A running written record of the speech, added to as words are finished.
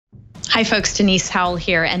Hi folks, Denise Howell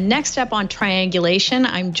here. And next up on Triangulation,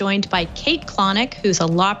 I'm joined by Kate Klonick, who's a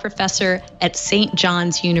law professor at St.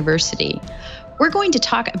 John's University. We're going to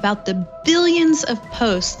talk about the billions of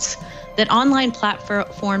posts that online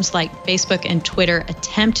platforms like Facebook and Twitter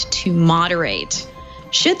attempt to moderate.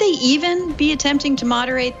 Should they even be attempting to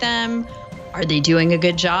moderate them? Are they doing a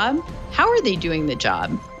good job? How are they doing the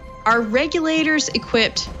job? Are regulators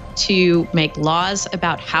equipped to make laws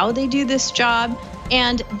about how they do this job?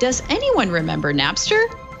 And does anyone remember Napster?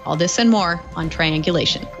 All this and more on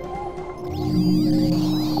Triangulation.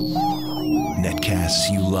 Netcasts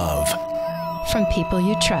you love. From people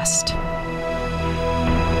you trust.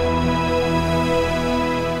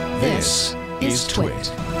 This is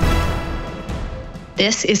Twit.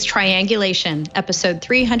 This is Triangulation, episode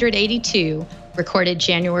 382, recorded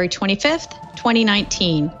January 25th,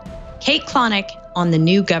 2019. Kate Klonick on the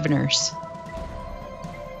new governors.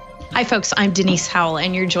 Hi, folks. I'm Denise Howell,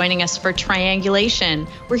 and you're joining us for Triangulation.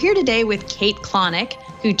 We're here today with Kate Klonick,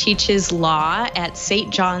 who teaches law at St.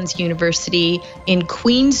 John's University in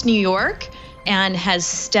Queens, New York, and has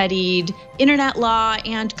studied internet law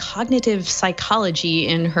and cognitive psychology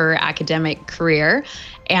in her academic career,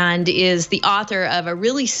 and is the author of a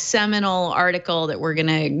really seminal article that we're going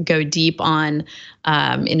to go deep on,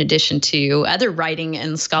 in addition to other writing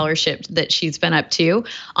and scholarship that she's been up to,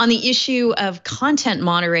 on the issue of content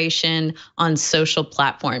moderation on social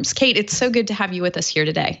platforms. Kate, it's so good to have you with us here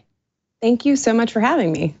today. Thank you so much for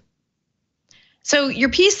having me. So your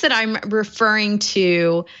piece that I'm referring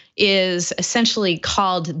to is essentially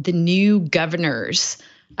called The New Governors,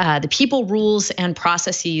 the people, rules, and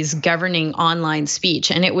processes governing online speech.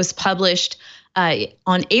 And it was published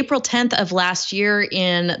on April 10th of last year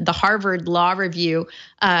in the Harvard Law Review,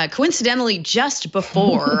 coincidentally just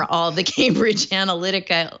before all the Cambridge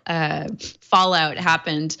Analytica fallout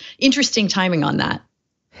happened. Interesting timing on that.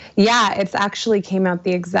 Yeah, it's actually came out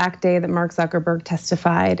the exact day that Mark Zuckerberg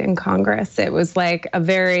testified in Congress. It was like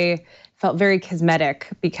felt very cosmetic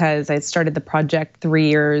because I started the project 3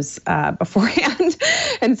 years beforehand.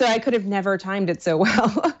 And so I could have never timed it so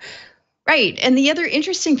well. Right. And the other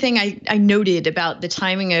interesting thing I noted about the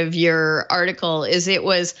timing of your article is it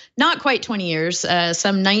was not quite 20 years,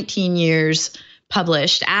 some 19 years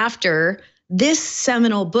published after this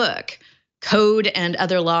seminal book, Code and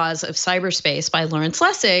Other Laws of Cyberspace by Lawrence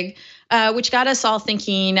Lessig, which got us all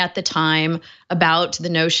thinking at the time about the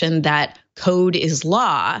notion that code is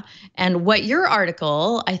law. And what your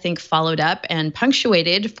article, I think, followed up and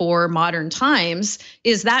punctuated for modern times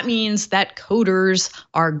is that means that coders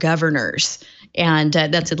are governors. And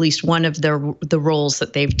that's at least one of the roles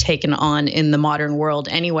that they've taken on in the modern world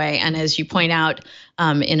anyway. And as you point out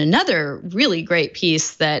in another really great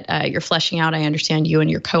piece that you're fleshing out, I understand you and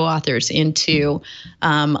your co-authors into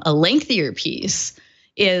a lengthier piece,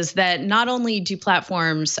 is that not only do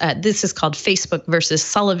platforms, this is called Facebook versus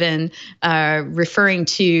Sullivan, referring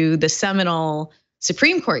to the seminal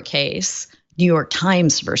Supreme Court case, New York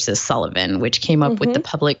Times versus Sullivan, which came up with the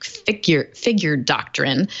public figure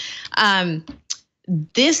doctrine.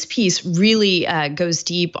 This piece really goes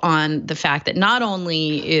deep on the fact that not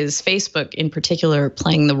only is Facebook in particular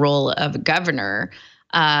playing the role of a governor,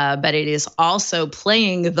 but it is also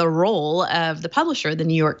playing the role of the publisher, the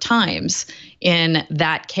New York Times, in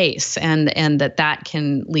that case, and that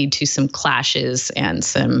can lead to some clashes and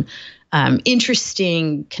some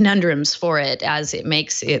interesting conundrums for it as it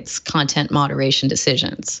makes its content moderation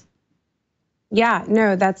decisions. Yeah,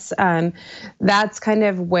 no, that's kind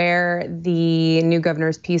of where the new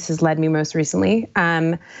governor's piece has led me most recently.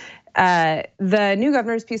 The new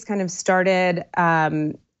governor's piece kind of started.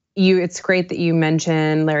 It's great that you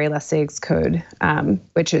mentioned Larry Lessig's Code,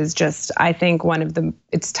 which is just, I think,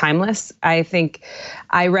 it's timeless. I think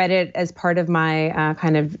I read it as part of my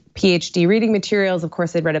kind of PhD reading materials. Of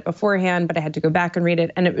course, I'd read it beforehand, but I had to go back and read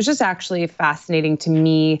it. And it was just actually fascinating to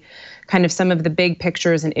me, kind of some of the big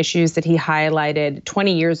pictures and issues that he highlighted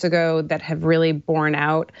 20 years ago that have really borne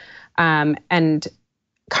out and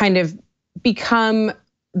kind of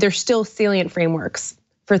they're still salient frameworks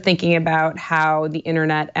for thinking about how the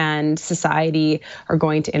internet and society are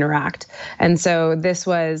going to interact. And so this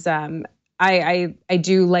was, I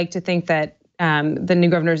do like to think that the New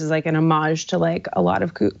Governors is like an homage to like a lot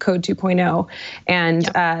of Code 2.0 and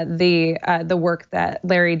the work that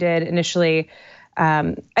Larry did initially.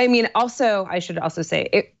 I mean, also, I should also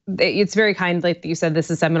say it's very kind, like you said, this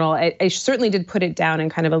is seminal. I certainly did put it down in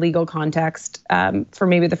kind of a legal context for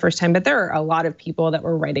maybe the first time, but there are a lot of people that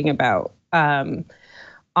were writing about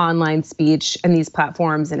online speech and these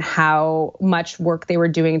platforms and how much work they were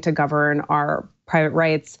doing to govern our private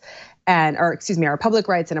rights. our public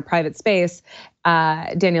rights in a private space.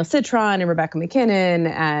 Daniel Citron and Rebecca McKinnon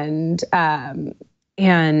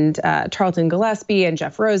and Charlton Gillespie and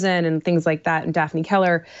Jeff Rosen and things like that, and Daphne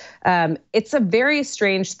Keller. It's a very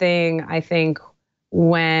strange thing, I think,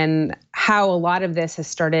 how a lot of this has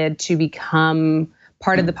started to become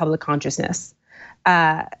part of the public consciousness.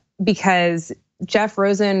 Because Jeff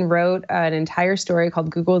Rosen wrote an entire story called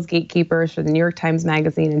Google's Gatekeepers for the New York Times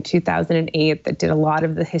Magazine in 2008 that did a lot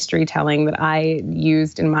of the history telling that I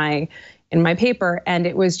used in my paper. And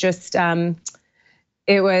it was just,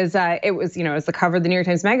 it was the cover of the New York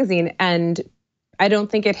Times Magazine. And I don't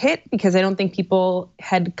think it hit because I don't think people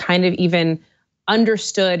had kind of even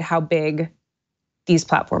understood how big these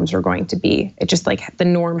platforms were going to be. It just like the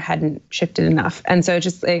norm hadn't shifted enough. And so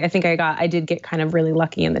I think I did get kind of really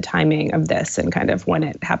lucky in the timing of this and kind of when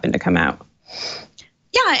it happened to come out.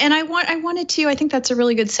 Yeah, and I think that's a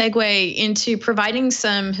really good segue into providing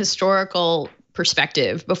some historical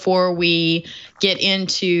perspective before we get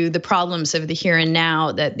into the problems of the here and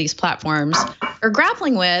now that these platforms are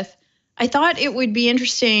grappling with. I thought it would be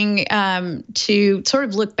interesting to sort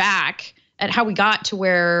of look back at how we got to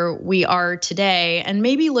where we are today, and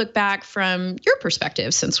maybe look back from your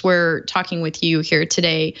perspective, since we're talking with you here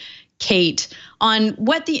today, Kate, on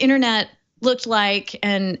what the internet looked like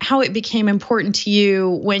and how it became important to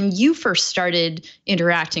you when you first started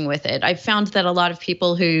interacting with it. I've found that a lot of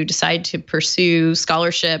people who decide to pursue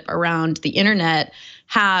scholarship around the internet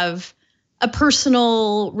have a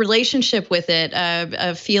personal relationship with it,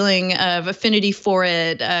 a feeling of affinity for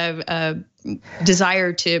it, a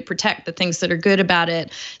desire to protect the things that are good about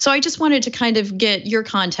it. So I just wanted to kind of get your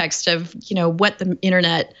context of, what the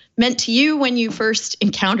internet meant to you when you first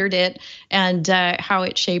encountered it, and how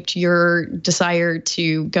it shaped your desire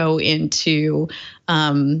to go into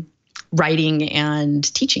writing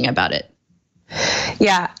and teaching about it.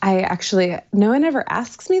 Yeah, no one ever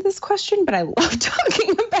asks me this question, but I love talking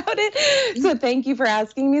about it. So thank you for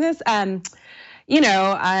asking me this. I'm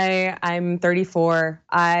 34.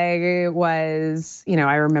 I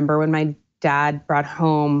remember when my dad brought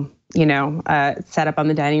home, set up on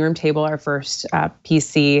the dining room table our first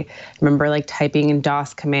PC. I remember like typing in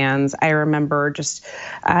DOS commands. I remember just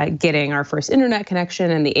getting our first internet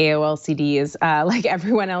connection and the AOL CDs, like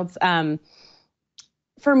everyone else.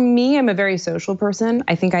 For me, I'm a very social person.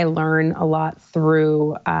 I think I learn a lot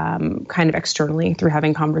through kind of externally, through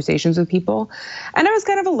having conversations with people. And I was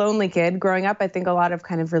kind of a lonely kid growing up. I think a lot of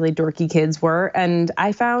kind of really dorky kids were. And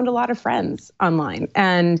I found a lot of friends online.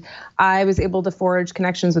 And I was able to forge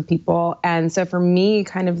connections with people. And so for me,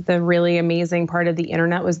 kind of the really amazing part of the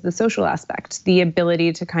internet was the social aspect, the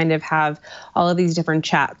ability to kind of have all of these different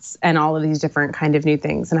chats and all of these different kind of new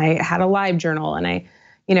things. And I had a live journal and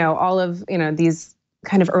all of, these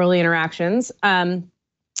kind of early interactions. And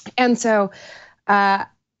so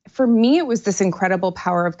for me, it was this incredible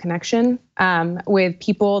power of connection with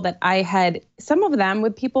people that I had, some of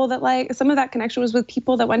that connection was with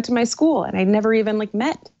people that went to my school and I never even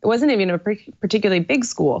met. It wasn't even a particularly big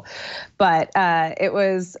school, but it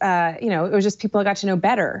was just people I got to know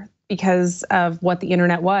better because of what the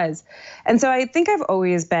internet was. And so I think I've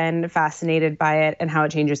always been fascinated by it and how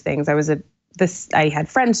it changes things. I had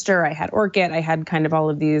Friendster, I had Orkut, I had kind of all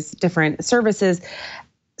of these different services.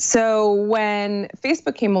 So when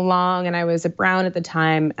Facebook came along and I was at Brown at the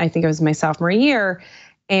time, I think it was my sophomore year,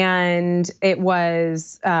 and it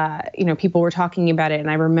was, people were talking about it.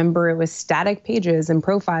 And I remember it was static pages and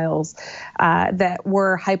profiles that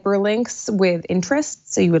were hyperlinks with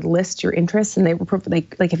interests. So you would list your interests and they were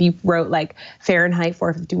like if you wrote Fahrenheit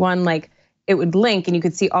 451, it would link and you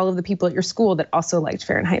could see all of the people at your school that also liked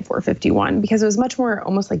Fahrenheit 451, because it was much more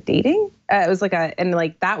almost like dating. It was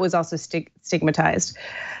that was also stigmatized.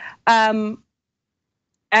 And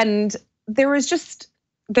there was just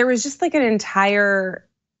an entire,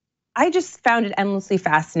 I just found it endlessly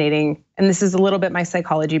fascinating. And this is a little bit my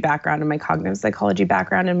psychology background and my cognitive psychology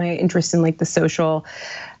background and my interest in the social,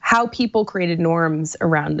 how people created norms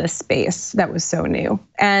around this space that was so new.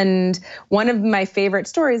 And one of my favorite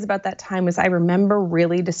stories about that time was I remember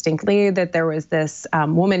really distinctly that there was this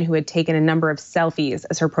woman who had taken a number of selfies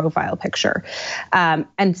as her profile picture. And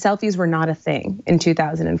selfies were not a thing in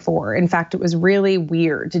 2004. In fact, it was really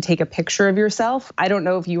weird to take a picture of yourself. I don't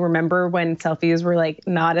know if you remember when selfies were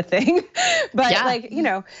not a thing, but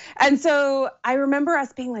yeah. And so I remember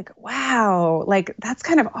us being wow, that's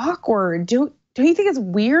kind of awkward. Don't you think it's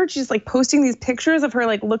weird? She's posting these pictures of her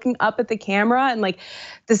looking up at the camera and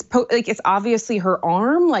this it's obviously her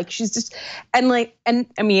arm. She's just and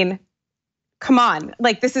I mean, come on,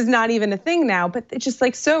 like this is not even a thing now, but it's just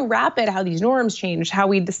like so rapid how these norms changed, how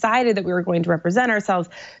we decided that we were going to represent ourselves,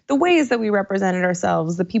 the ways that we represented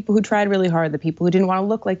ourselves, the people who tried really hard, the people who didn't want to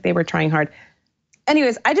look like they were trying hard.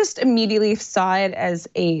 Anyways, I just immediately saw it as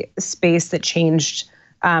a space that changed,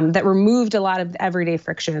 that removed a lot of the everyday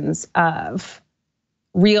frictions of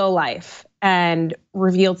real life and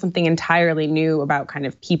revealed something entirely new about kind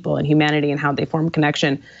of people and humanity and how they form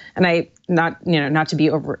connection. And not to be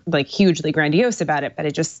over like hugely grandiose about it, but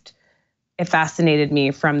it fascinated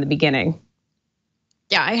me from the beginning.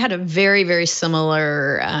 Yeah, I had a very, very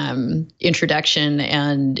similar introduction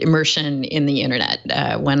and immersion in the internet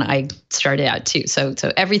when I started out too. So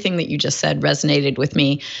everything that you just said resonated with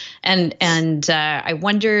me, and I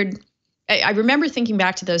wondered. I remember thinking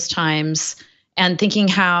back to those times and thinking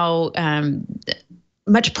how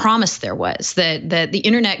much promise there was that the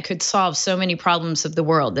internet could solve so many problems of the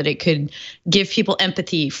world, that it could give people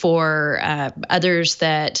empathy for others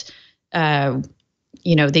that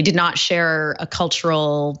they did not share a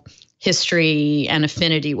cultural history and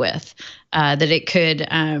affinity with, that it could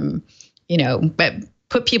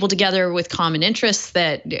put people together with common interests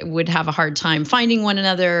that would have a hard time finding one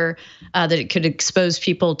another, that it could expose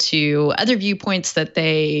people to other viewpoints that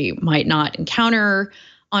they might not encounter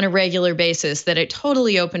on a regular basis, that it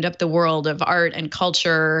totally opened up the world of art and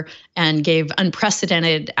culture and gave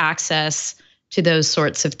unprecedented access to those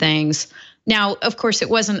sorts of things. Now, of course, it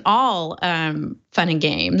wasn't all fun and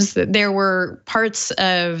games. There were parts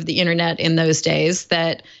of the internet in those days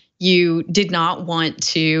that you did not want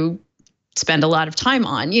to spend a lot of time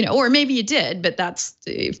on, or maybe you did, but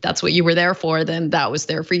if that's what you were there for, then that was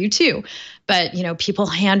there for you too. But, people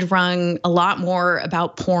hand-wrung a lot more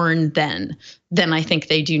about porn then than I think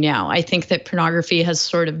they do now. I think that pornography has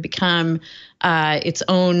sort of become its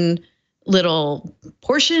own little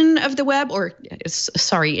portion of the web,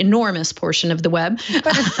 enormous portion of the web.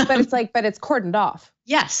 But it's cordoned off.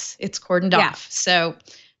 Yes, it's cordoned off. So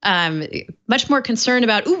much more concerned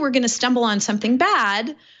about, we're going to stumble on something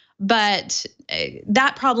bad. But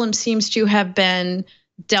that problem seems to have been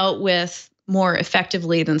dealt with more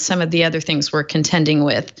effectively than some of the other things we're contending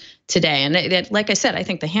with today. And like I said, I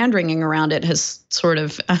think the hand-wringing around it has sort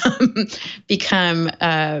of become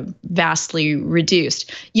vastly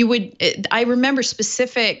reduced. I remember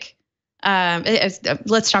specific,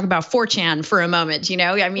 let's talk about 4chan for a moment.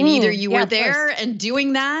 Either you were there and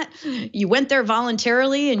doing that, you went there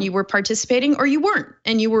voluntarily and you were participating, or you weren't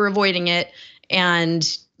and you were avoiding it. And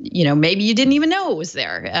maybe you didn't even know it was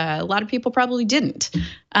there. A lot of people probably didn't.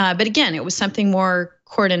 But again, it was something more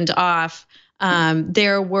cordoned off.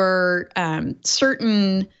 There were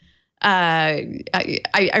certain, I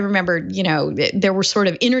remember, there were sort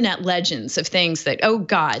of internet legends of things that, oh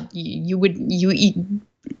God, you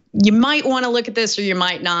might want to look at this or you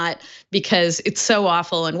might not, because it's so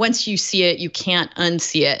awful. And once you see it, you can't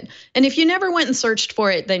unsee it. And if you never went and searched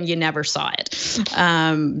for it, then you never saw it.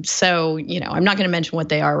 So, I'm not going to mention what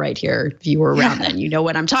they are right here. If you were around then, you know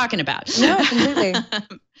what I'm talking about. No, completely.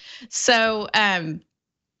 So I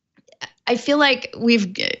feel like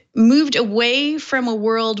we've moved away from a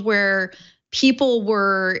world where people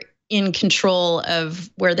were in control of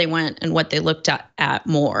where they went and what they looked at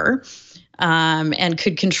more. And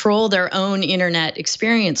could control their own internet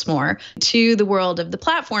experience more, to the world of the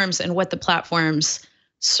platforms and what the platforms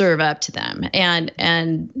serve up to them.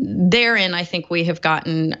 And therein, I think we have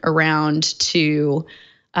gotten around to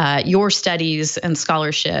your studies and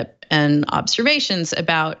scholarship and observations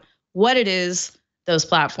about what it is those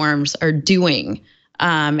platforms are doing,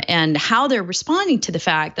 and how they're responding to the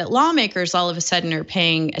fact that lawmakers all of a sudden are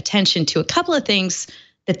paying attention to a couple of things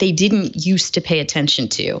that they didn't used to pay attention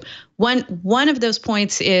to. One of those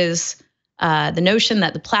points is the notion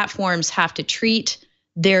that the platforms have to treat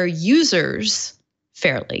their users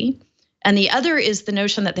fairly. And the other is the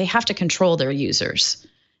notion that they have to control their users.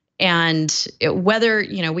 And whether,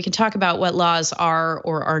 we can talk about what laws are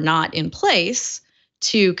or are not in place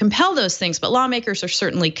to compel those things, but lawmakers are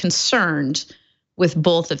certainly concerned with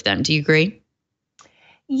both of them. Do you agree?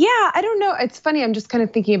 Yeah, I don't know. It's funny. I'm just kind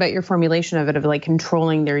of thinking about your formulation of it, of like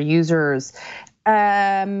controlling their users,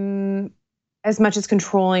 as much as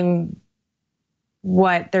controlling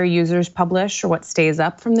what their users publish or what stays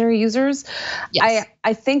up from their users. Yes.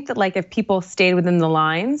 I think that like if people stayed within the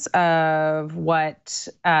lines of what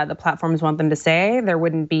the platforms want them to say, there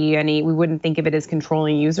wouldn't be we wouldn't think of it as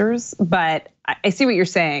controlling users. But I see what you're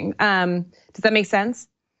saying. Does that make sense?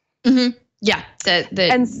 Mm-hmm. Yeah.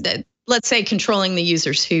 Let's say controlling the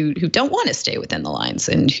users who don't want to stay within the lines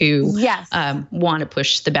and who want to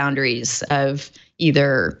push the boundaries of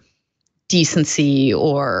either decency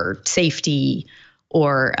or safety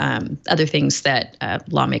or other things that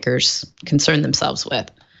lawmakers concern themselves with.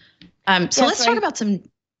 So let's talk about some,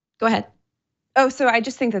 go ahead. Oh, so I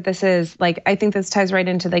just think that this is like, I think this ties right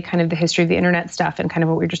into like kind of the history of the internet stuff and kind of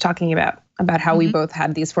what we were just talking about how we both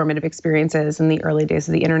had these formative experiences in the early days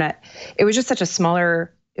of the internet. It was just such a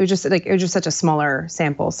smaller, it was just such a smaller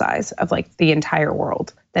sample size of like the entire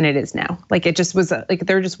world than it is now. Like it just was like,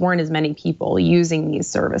 there just weren't as many people using these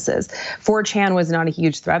services. 4chan was not a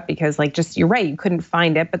huge threat because like, just, you're right, you couldn't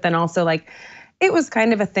find it, but then also like, it was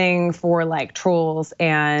kind of a thing for like trolls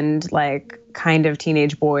and like kind of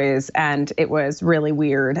teenage boys, and it was really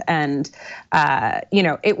weird. And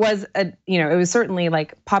it was it was certainly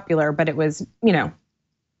like popular, but it was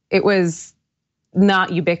it was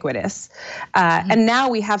not ubiquitous. And now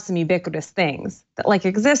we have some ubiquitous things that like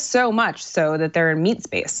exist so much so that they're in meat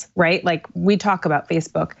space, right? Like we talk about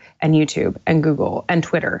Facebook and YouTube and Google and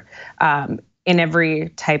Twitter in every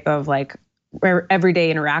type of like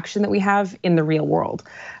everyday interaction that we have in the real world.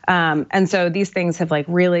 And so these things have like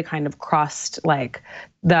really kind of crossed the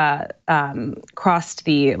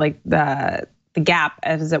gap,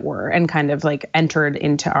 as it were, and kind of like entered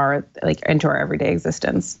into our everyday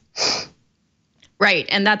existence. Right,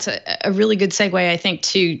 and that's a really good segue, I think,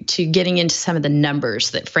 to getting into some of the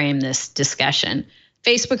numbers that frame this discussion.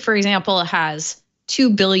 Facebook, for example, has 2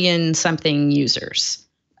 billion something users,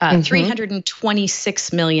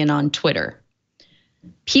 326 million on Twitter.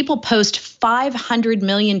 People post 500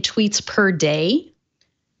 million tweets per day.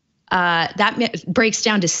 That breaks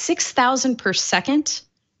down to 6,000 per second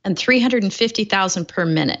and 350,000 per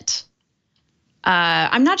minute.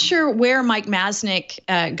 I'm not sure where Mike Masnick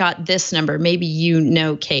got this number. Maybe you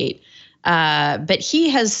know, Kate. But he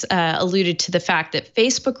has alluded to the fact that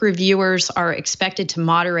Facebook reviewers are expected to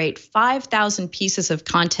moderate 5,000 pieces of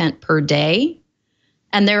content per day.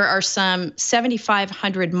 And there are some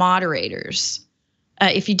 7,500 moderators.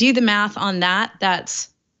 If you do the math on that, that's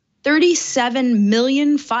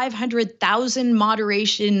 37,500,000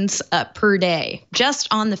 moderations per day, just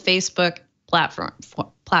on the Facebook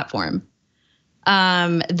platform.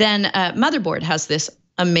 Then Motherboard has this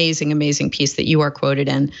amazing piece that you are quoted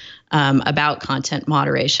in about content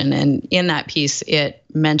moderation. And in that piece, it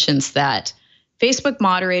mentions that Facebook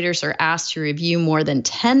moderators are asked to review more than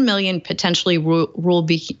 10 million potentially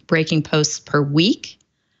rule-breaking posts per week.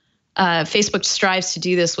 Facebook strives to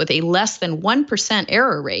do this with a less than 1%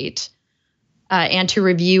 error rate and to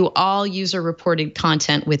review all user-reported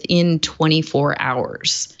content within 24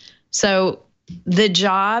 hours. So the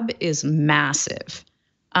job is massive.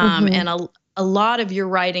 And a lot of your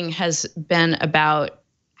writing has been about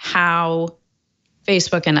how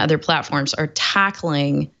Facebook and other platforms are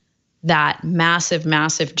tackling that massive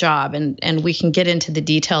job. And we can get into the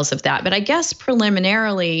details of that. But I guess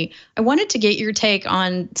preliminarily, I wanted to get your take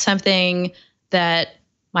on something that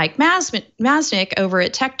Mike Masnick over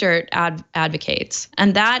at TechDirt advocates.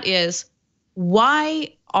 And that is,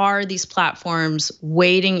 why are these platforms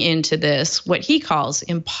wading into this, what he calls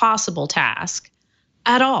impossible task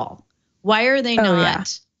at all? Why are they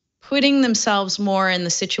not putting themselves more in the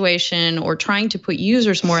situation or trying to put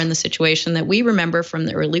users more in the situation that we remember from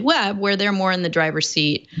the early web, where they're more in the driver's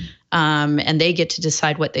seat and they get to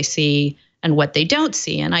decide what they see and what they don't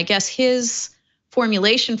see? And I guess his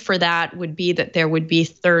formulation for that would be that there would be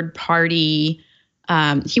third party,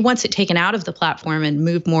 he wants it taken out of the platform and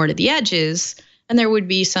moved more to the edges. And there would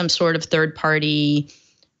be some sort of third party,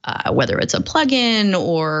 whether it's a plugin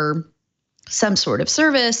or some sort of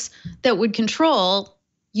service that would control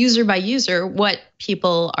user by user what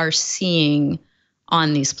people are seeing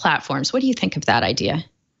on these platforms. What do you think of that idea?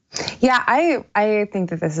 Yeah, I think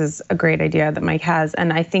that this is a great idea that Mike has.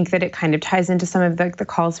 And I think that it kind of ties into some of the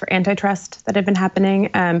calls for antitrust that have been happening.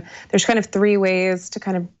 There's kind of three ways to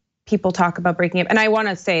kind of people talk about breaking up. And I want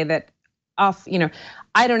to say that I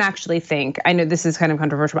don't actually think, I know this is kind of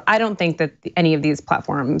controversial, but I don't think that any of these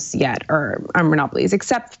platforms yet are monopolies,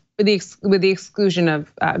 except with the exclusion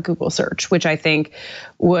of Google search, which I think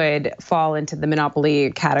would fall into the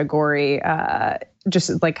monopoly category,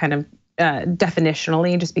 just like kind of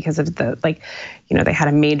definitionally, just because of the they had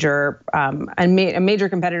a major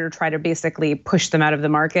competitor try to basically push them out of the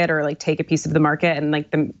market or like take a piece of the market,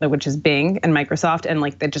 and which is Bing and Microsoft, and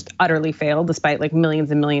like that just utterly failed despite like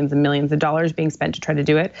millions and millions and millions of dollars being spent to try to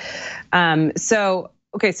do it. So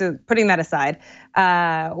putting that aside,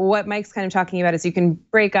 what Mike's kind of talking about is you can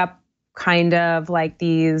break up kind of like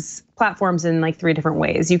these platforms in like three different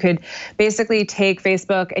ways. You could basically take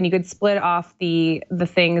Facebook and you could split off the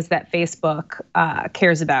things that Facebook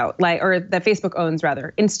cares about, or that Facebook owns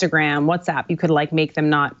rather, Instagram, WhatsApp. You could like make them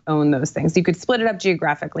not own those things. You could split it up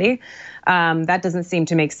geographically. That doesn't seem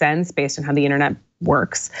to make sense based on how the internet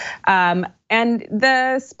works. And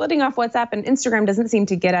the splitting off WhatsApp and Instagram doesn't seem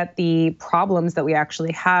to get at the problems that we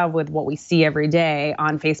actually have with what we see every day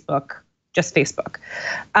on Facebook, just Facebook.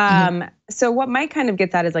 So what Mike kind of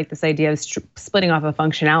gets at is like this idea of splitting off a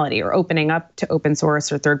functionality or opening up to open source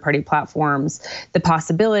or third-party platforms, the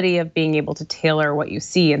possibility of being able to tailor what you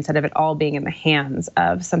see instead of it all being in the hands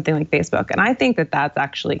of something like Facebook. And I think that that's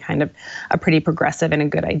actually kind of a pretty progressive and a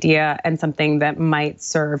good idea and something that might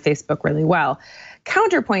serve Facebook really well.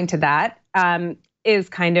 Counterpoint to that is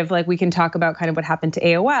kind of like we can talk about kind of what happened to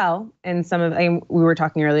AOL and we were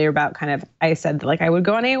talking earlier about kind of, I said that like I would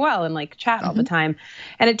go on AOL and like chat all the time.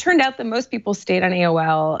 And it turned out that most people stayed on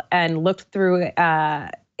AOL and looked through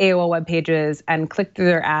AOL web pages and clicked through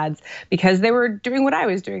their ads because they were doing what I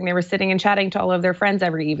was doing. They were sitting and chatting to all of their friends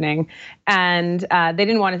every evening. And they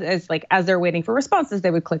didn't want to, as they're waiting for responses,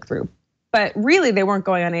 they would click through. But really, they weren't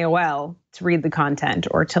going on AOL to read the content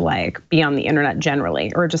or to like be on the internet generally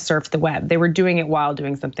or just surf the web. They were doing it while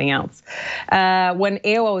doing something else. When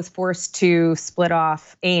AOL was forced to split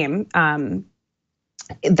off AIM, that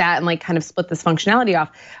and like kind of split this functionality off,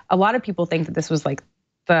 a lot of people think that this was like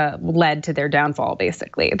led to their downfall,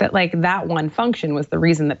 basically. That like that one function was the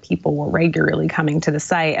reason that people were regularly coming to the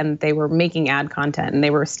site and they were making ad content and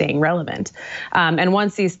they were staying relevant. And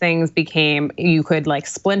once these things became, you could like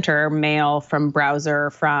splinter mail from browser,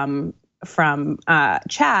 from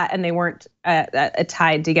chat, and they weren't a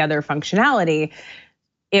tied together functionality.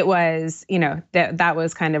 It was, that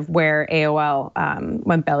was kind of where AOL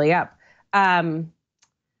went belly up.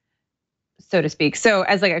 So to speak. So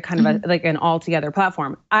as like a kind of like an all-together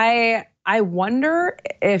platform, I wonder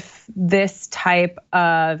if this type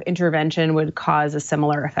of intervention would cause a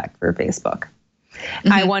similar effect for Facebook.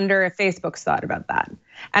 I wonder if Facebook's thought about that.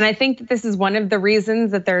 And I think that this is one of the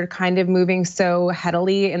reasons that they're kind of moving so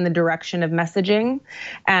heavily in the direction of messaging,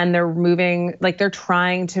 and they're moving, like they're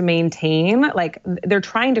trying to maintain, like they're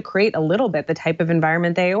trying to create a little bit the type of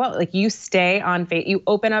environment they want. Like you stay on, you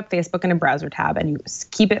open up Facebook in a browser tab and you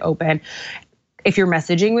keep it open if you're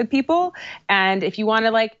messaging with people. And if you want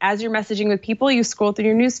to, like, as you're messaging with people, you scroll through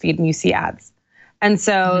your newsfeed and you see ads. And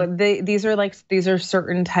so these are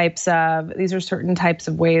certain types of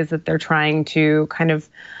ways that they're trying to kind of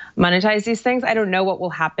monetize these things. I don't know what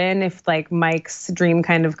will happen if like Mike's dream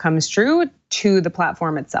kind of comes true to the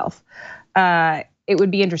platform itself. It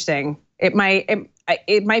would be interesting. It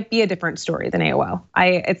might be a different story than AOL.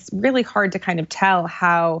 It's really hard to kind of tell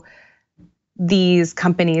how these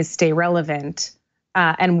companies stay relevant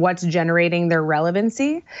and what's generating their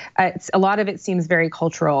relevancy. A lot of it seems very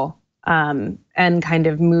cultural. And kind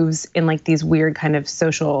of moves in like these weird kind of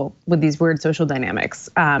social dynamics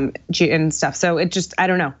and stuff. So it just, I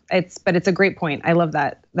don't know. But it's a great point. I love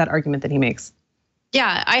that argument that he makes.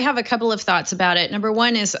 Yeah, I have a couple of thoughts about it. Number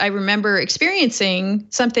one is I remember experiencing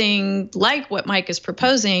something like what Mike is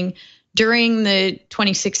proposing during the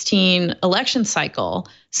 2016 election cycle.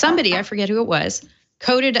 Somebody, I forget who it was,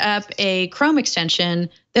 coded up a Chrome extension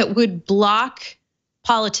that would block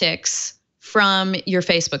politics from your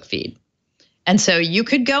Facebook feed. And so you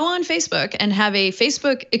could go on Facebook and have a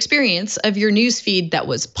Facebook experience of your news feed that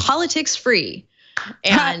was politics free.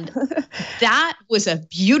 And that was a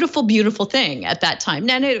beautiful, beautiful thing at that time.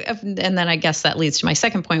 And then I guess that leads to my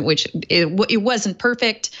second point, which it wasn't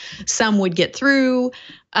perfect. Some would get through.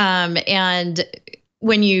 And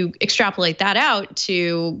when you extrapolate that out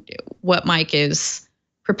to what Mike is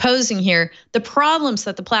proposing here, the problems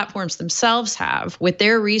that the platforms themselves have with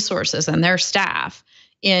their resources and their staff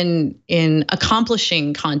in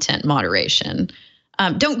accomplishing content moderation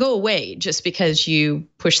don't go away just because you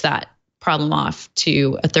push that problem off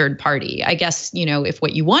to a third party. I guess, if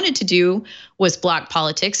what you wanted to do was block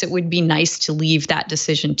politics, it would be nice to leave that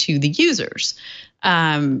decision to the users.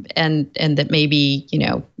 And that maybe,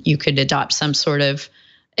 you could adopt some sort of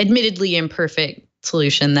admittedly imperfect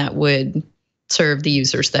solution that would serve the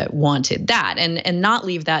users that wanted that and not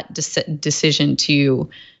leave that decision to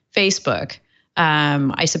Facebook.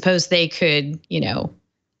 I suppose they could,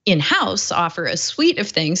 in-house offer a suite of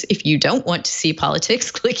things. If you don't want to see politics,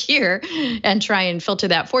 click here and try and filter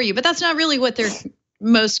that for you. But that's not really what they're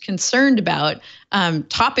most concerned about.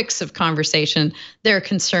 Topics of conversation, they're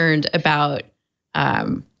concerned about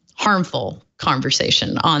harmful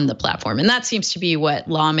conversation on the platform. And that seems to be what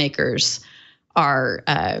lawmakers are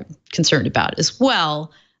concerned about as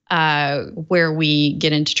well, where we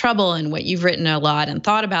get into trouble. And what you've written a lot and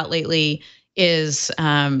thought about lately is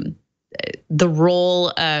the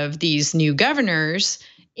role of these new governors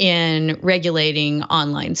in regulating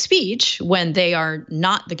online speech when they are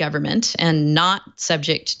not the government and not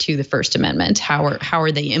subject to the First Amendment. How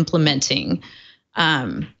are they implementing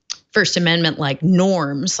First Amendment-like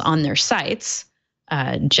norms on their sites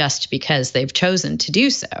just because they've chosen to do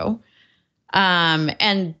so.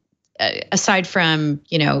 And aside from,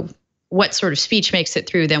 what sort of speech makes it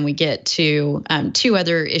through, then we get to two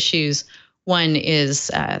other issues. One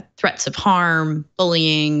is threats of harm,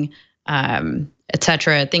 bullying, et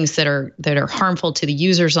cetera, things that are harmful to the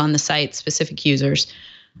users on the site, specific users.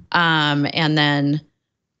 And then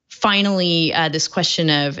finally, this question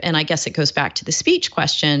of, and I guess it goes back to the speech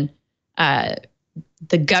question,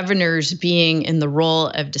 the governors being in the role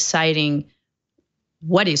of deciding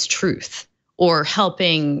what is truth or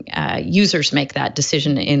helping users make that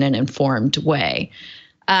decision in an informed way.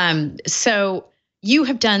 So you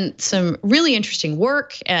have done some really interesting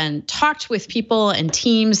work and talked with people and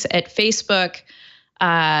teams at Facebook.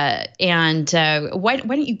 And why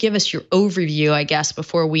don't you give us your overview, I guess,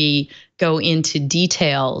 before we go into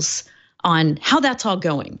details on how that's all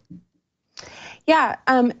going? Yeah.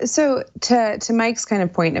 So to Mike's kind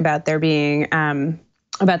of point about there being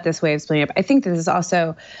about this way of splitting up, I think this is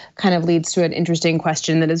also kind of leads to an interesting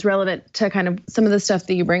question that is relevant to kind of some of the stuff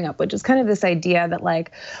that you bring up, which is kind of this idea that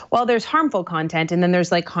like, well, there's harmful content and then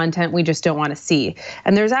there's like content we just don't want to see.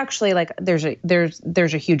 And there's actually like there's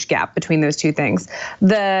a huge gap between those two things.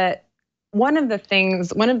 One of the things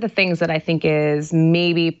that I think is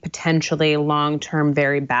maybe potentially long-term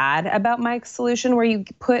very bad about Mike's solution, where you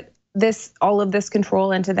put all of this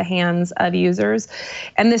control into the hands of users,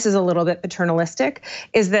 and this is a little bit paternalistic,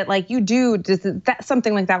 is that like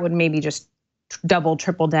something like that would maybe just double,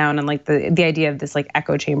 triple down on like the idea of this like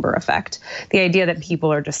echo chamber effect. The idea that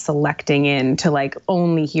people are just selecting in to like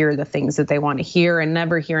only hear the things that they want to hear and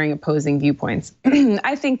never hearing opposing viewpoints.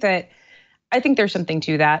 I think there's something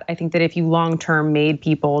to that. I think that if you long-term made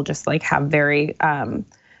people just like have very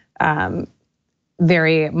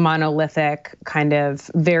monolithic, kind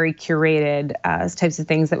of very curated types of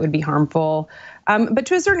things that would be harmful. But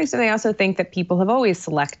to a certain extent, I also think that people have always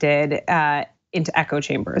selected into echo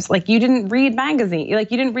chambers. Like you didn't read magazine,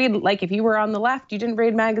 like you didn't read, like if you were on the left, you didn't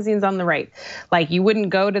read magazines on the right. Like you wouldn't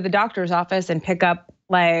go to the doctor's office and pick up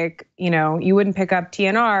like, you wouldn't pick up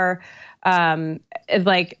TNR. And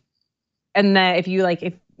that if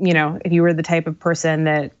you were the type of person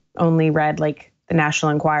that only read like the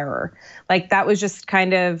National Enquirer, like that was just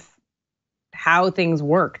kind of how things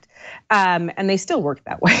worked. And they still work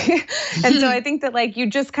that way. And so I think that like you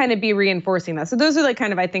just kind of be reinforcing that. So those are like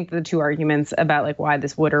kind of, I think, the two arguments about like why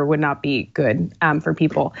this would or would not be good for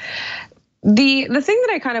people. The thing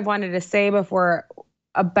that I kind of wanted to say before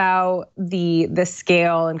about the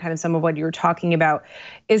scale and kind of some of what you were talking about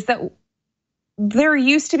is that there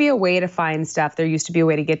used to be a way to find stuff. There used to be a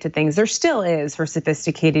way to get to things. There still is for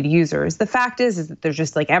sophisticated users. The fact is that there's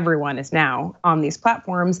just like everyone is now on these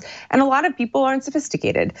platforms, and a lot of people aren't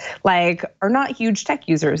sophisticated, like are not huge tech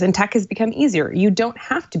users, and tech has become easier. You don't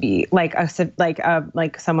have to be like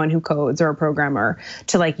someone who codes or a programmer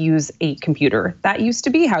to like use a computer. That used to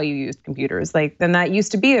be how you used computers. Like then that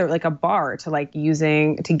used to be like a bar to like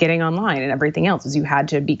getting online, and everything else is you had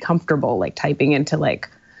to be comfortable like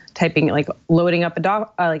loading up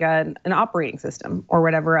an operating system or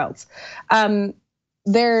whatever else. I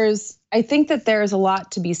think that there's a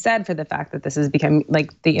lot to be said for the fact that this has become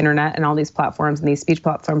like the internet and all these platforms and these speech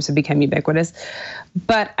platforms have become ubiquitous.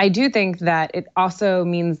 But I do think that it also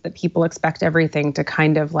means that people expect everything to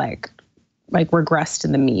kind of like regress to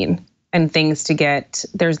the mean, and things to get,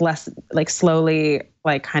 there's less like slowly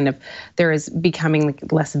like kind of there is becoming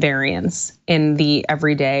like less variance in the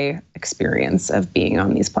everyday experience of being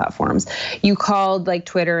on these platforms. You called like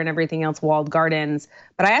Twitter and everything else walled gardens,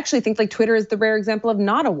 but I actually think like Twitter is the rare example of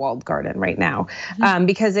not a walled garden right now,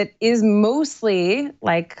 because it is mostly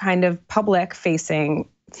like kind of public facing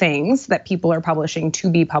things that people are publishing to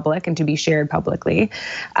be public and to be shared publicly,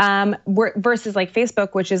 versus like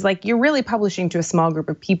Facebook, which is like you're really publishing to a small group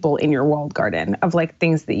of people in your walled garden of like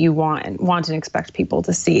things that you want and expect people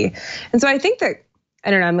to see. And so I think that,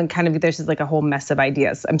 I don't know, I'm kind of, there's just like a whole mess of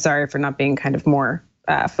ideas. I'm sorry for not being kind of more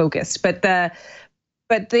focused, but the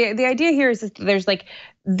idea here is that there's like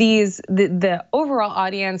the overall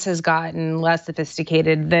audience has gotten less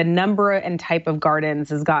sophisticated. The number and type of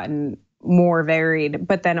gardens has gotten more varied,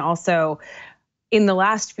 but then also in the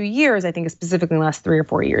last few years, I think specifically in the last 3 or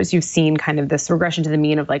 4 years, you've seen kind of this regression to the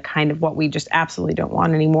mean of like kind of what we just absolutely don't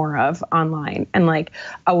want any more of online, and like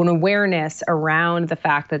an awareness around the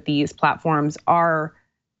fact that these platforms are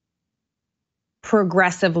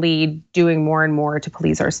progressively doing more and more to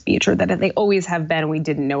police our speech, or that they always have been, we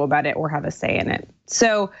didn't know about it or have a say in it.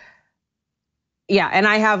 So yeah, and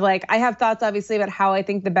I have thoughts obviously about how I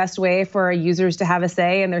think the best way for users to have a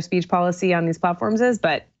say in their speech policy on these platforms is,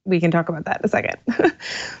 but we can talk about that in a second.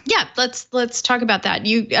 Yeah, let's talk about that.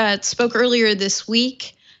 You spoke earlier this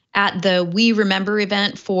week at the We Remember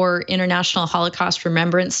event for International Holocaust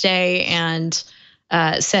Remembrance Day, and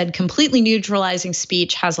said completely neutralizing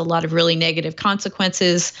speech has a lot of really negative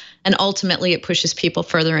consequences, and ultimately it pushes people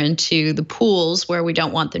further into the pools where we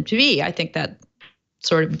don't want them to be. I think that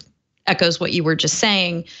sort of echoes what you were just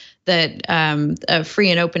saying, that a free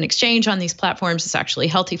and open exchange on these platforms is actually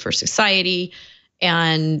healthy for society,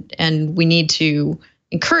 and we need to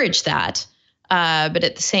encourage that. But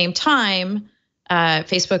at the same time,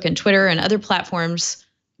 Facebook and Twitter and other platforms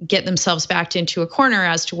get themselves backed into a corner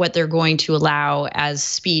as to what they're going to allow as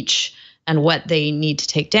speech and what they need to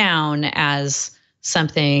take down as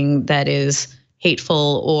something that is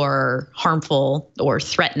hateful or harmful or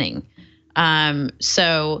threatening.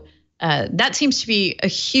 So that seems to be a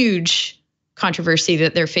huge controversy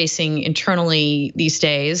that they're facing internally these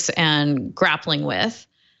days and grappling with.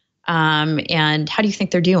 And how do you think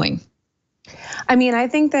they're doing? I mean, I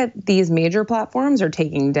think that these major platforms are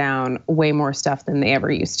taking down way more stuff than they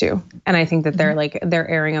ever used to. And I think that they're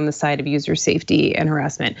erring on the side of user safety and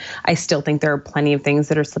harassment. I still think there are plenty of things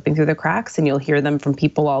that are slipping through the cracks, and you'll hear them from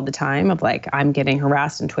people all the time of like, I'm getting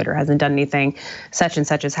harassed and Twitter hasn't done anything. Such and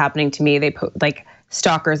such is happening to me. They like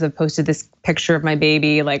stalkers have posted this picture of my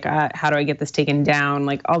baby. Like, how do I get this taken down?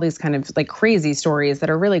 Like all these kind of like crazy stories that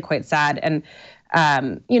are really quite sad. And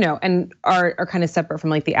and are kind of separate from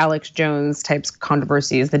like the Alex Jones types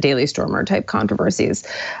controversies, the Daily Stormer type controversies.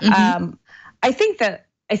 Mm-hmm. I think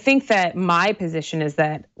that my position is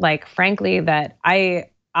that, like, frankly, that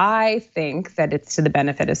I think that it's to the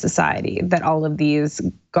benefit of society that all of these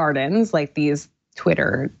gardens, like these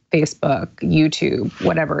Twitter, Facebook, YouTube,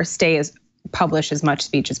 whatever, publish as much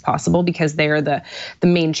speech as possible, because they are the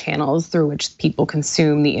main channels through which people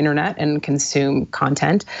consume the internet and consume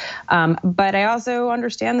content. But I also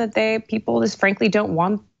understand that people just frankly don't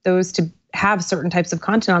want those to have certain types of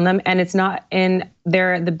content on them, and it's not in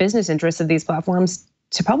the business interests of these platforms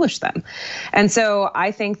to publish them. And so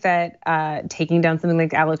I think that taking down something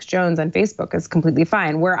like Alex Jones on Facebook is completely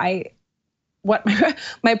fine. What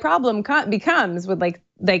my problem becomes with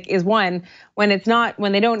is one, when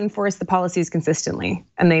they don't enforce the policies consistently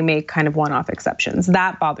and they make kind of one-off exceptions.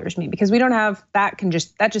 That bothers me, because we don't have that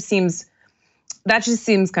that just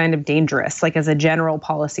seems kind of dangerous, like as a general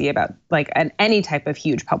policy about like any type of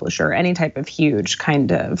huge publisher, any type of huge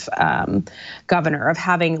kind of governor, of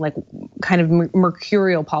having like kind of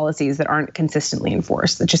mercurial policies that aren't consistently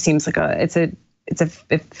enforced. It just seems like it's a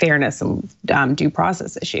fairness and due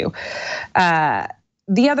process issue.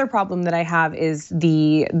 The other problem that I have is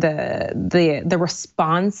the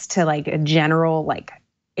response to like a general like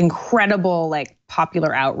incredible like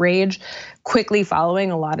popular outrage quickly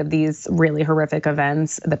following a lot of these really horrific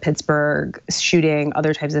events, the Pittsburgh shooting,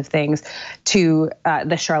 other types of things, to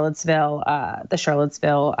the Charlottesville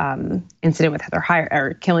incident with Heather Heyer,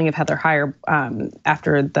 or killing of Heather Heyer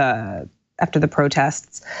after the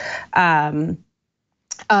protests,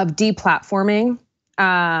 of deplatforming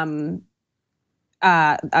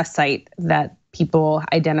a site that people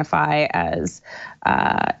identify as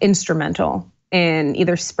instrumental in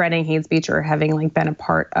either spreading hate speech or having like been a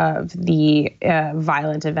part of the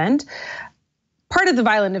violent event. Part of the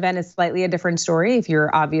violent event is slightly a different story. If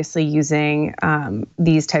you're obviously using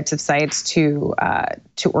these types of sites to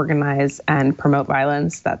organize and promote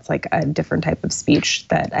violence, that's like a different type of speech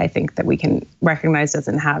that I think that we can recognize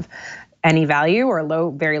doesn't have any value, or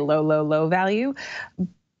very low value.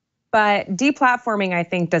 But deplatforming, I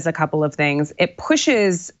think, does a couple of things. It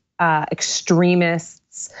pushes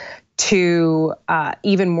extremists to feel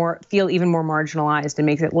even more marginalized, and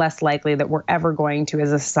makes it less likely that we're ever going to,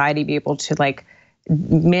 as a society, be able to like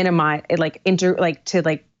minimize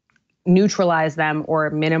it, neutralize them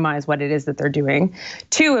or minimize what it is that they're doing.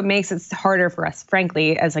 Two, it makes it harder for us,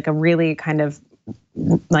 frankly, as like a really kind of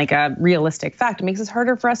like a realistic fact, it makes it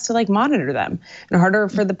harder for us to like monitor them, and harder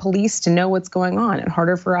for the police to know what's going on, and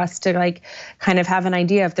harder for us to like kind of have an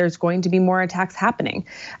idea if there's going to be more attacks happening.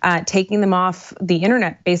 Taking them off the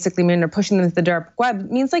internet basically means, or pushing them to the dark web,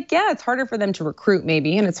 means like, yeah, it's harder for them to recruit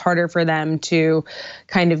maybe, and it's harder for them to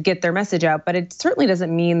kind of get their message out, but it certainly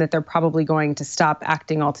doesn't mean that they're probably going to stop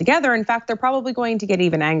acting altogether. In fact, they're probably going to get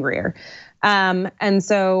even angrier. And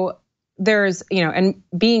so there's, and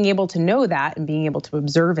being able to know that and being able to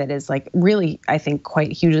observe it is like really, I think,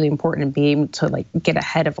 quite hugely important, and being able to like get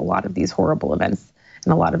ahead of a lot of these horrible events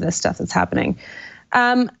and a lot of this stuff that's happening.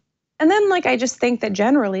 And then like, I just think that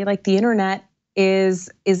generally like the internet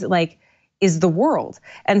is the world.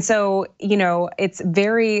 And so, it's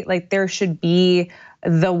very like, there should be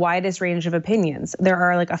the widest range of opinions. There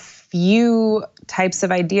are like a few types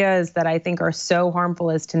of ideas that I think are so harmful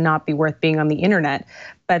as to not be worth being on the internet.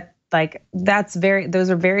 But like those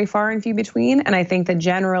are very far and few between. And I think that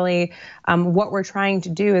generally what we're trying to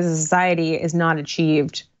do as a society is not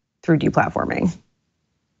achieved through deplatforming.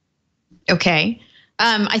 Okay.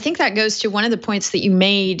 I think that goes to one of the points that you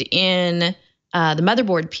made in the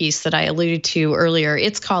motherboard piece that I alluded to earlier.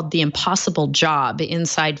 It's called the impossible job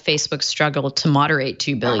inside Facebook's struggle to moderate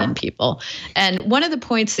 2 billion people. And one of the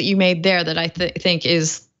points that you made there that I think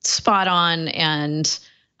is spot on and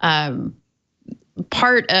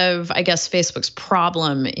part of, I guess, Facebook's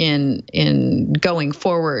problem in going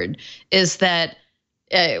forward is that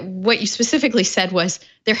what you specifically said was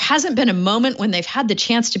there hasn't been a moment when they've had the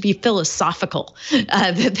chance to be philosophical,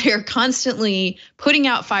 that they're constantly putting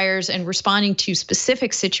out fires and responding to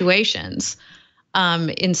specific situations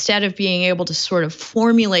instead of being able to sort of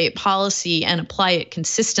formulate policy and apply it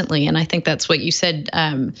consistently. And I think that's what you said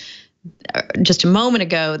just a moment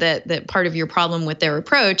ago, that part of your problem with their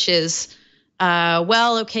approach is,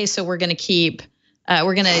 well, okay, so we're going to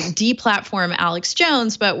deplatform Alex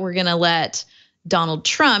Jones, but we're going to let Donald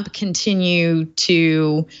Trump continue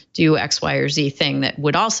to do X, Y, or Z thing that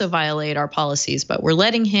would also violate our policies, but we're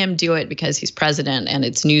letting him do it because he's president and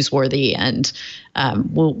it's newsworthy. And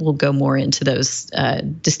we'll go more into those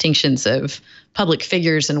distinctions of public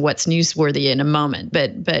figures and what's newsworthy in a moment.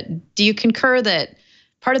 But do you concur that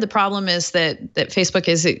part of the problem is that Facebook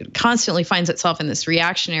it constantly finds itself in this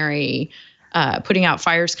reactionary, putting out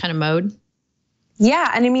fires kind of mode?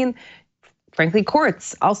 Yeah, and I mean, frankly,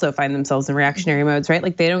 courts also find themselves in reactionary modes, right?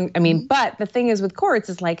 Like but the thing is with courts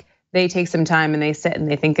is like they take some time and they sit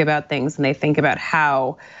and they think about things and they think about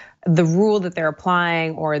how the rule that they're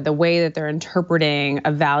applying or the way that they're interpreting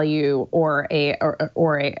a value or a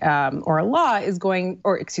law is going,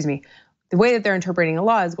 or excuse me, the way that they're interpreting a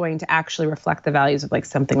law is going to actually reflect the values of like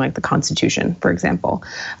something like the Constitution, for example.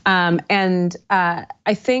 And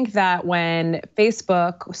I think that when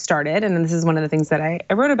Facebook started, and this is one of the things that I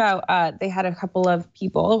wrote about, they had a couple of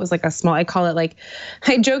people. It was like I call it like,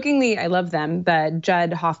 I love them, but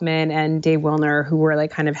Judd Hoffman and Dave Wilner, who were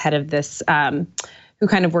like kind of head of this, who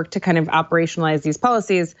kind of worked to kind of operationalize these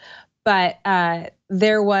policies. But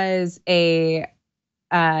there was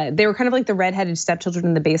they were kind of like the redheaded stepchildren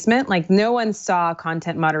in the basement. Like no one saw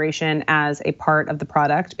content moderation as a part of the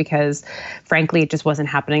product because frankly, it just wasn't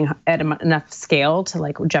happening at enough scale to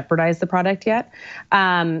like jeopardize the product yet.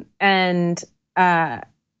 And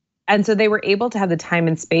so they were able to have the time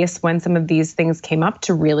and space when some of these things came up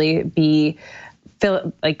to really be,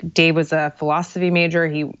 like Dave was a philosophy major,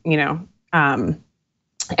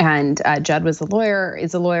 and Judd is a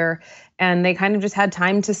lawyer. And they kind of just had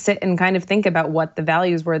time to sit and kind of think about what the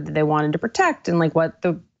values were that they wanted to protect and like what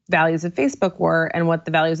the values of Facebook were and what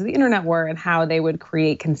the values of the internet were and how they would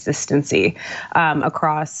create consistency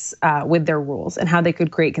across with their rules and how they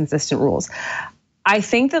could create consistent rules. I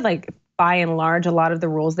think that like by and large, a lot of the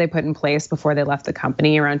rules they put in place before they left the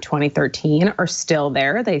company around 2013 are still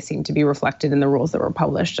there. They seem to be reflected in the rules that were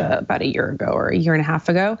published about a year ago or a year and a half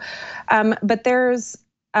ago.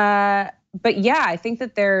 But yeah, I think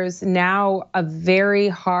that there's now I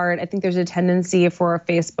think there's a tendency for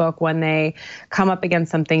Facebook when they come up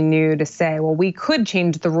against something new to say, well, we could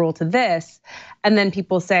change the rule to this. And then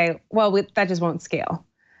people say, well, that just won't scale.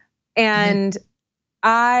 And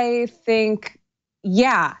I think,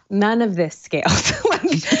 yeah, none of this scales.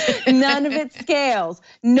 None of it scales.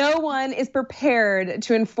 No one is prepared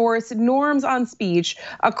to enforce norms on speech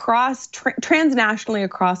across transnationally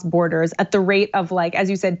across borders at the rate of like, as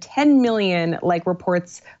you said, 10 million like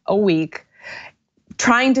reports a week,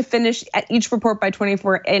 trying to finish at each report by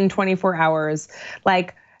 24 hours.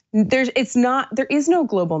 Like there is no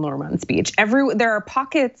global norm on speech. There are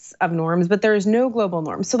pockets of norms, but there is no global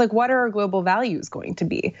norm. So like, what are our global values going to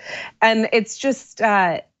be? And it's just,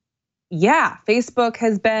 yeah, Facebook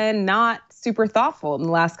has been not super thoughtful in the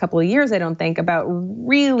last couple of years, I don't think, about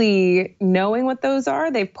really knowing what those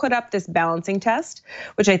are. They've put up this balancing test,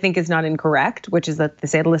 which I think is not incorrect, which is that they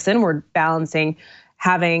say, listen, we're balancing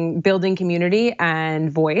building community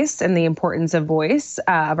and voice and the importance of voice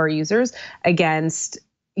of our users against,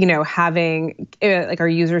 having like our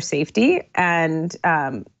user safety. And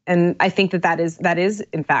I think that is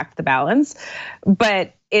in fact the balance,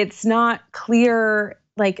 but it's not clear,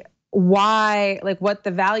 like, why, like what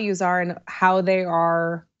the values are and how they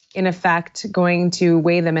are in effect going to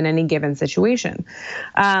weigh them in any given situation.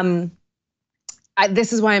 I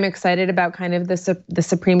this is why I'm excited about kind of the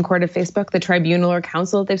Supreme Court of Facebook, the tribunal or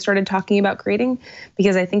council that they've started talking about creating,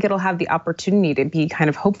 because I think it'll have the opportunity to be kind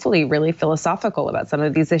of hopefully really philosophical about some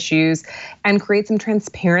of these issues and create some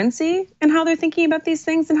transparency in how they're thinking about these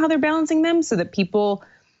things and how they're balancing them, so that people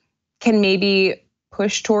can maybe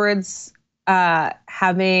push towards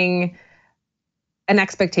having an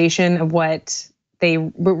expectation of what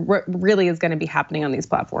really is going to be happening on these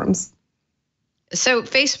platforms. So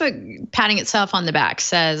Facebook, patting itself on the back,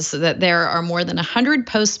 says that there are more than 100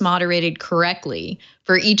 posts moderated correctly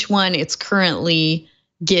for each one it's currently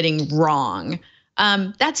getting wrong.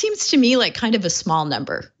 That seems to me like kind of a small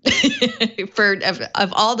number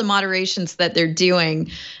of all the moderations that they're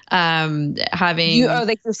doing, having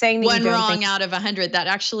like you're saying one wrong out of 100. That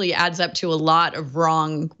actually adds up to a lot of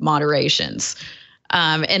wrong moderations.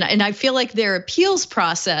 And I feel like their appeals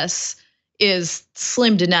process is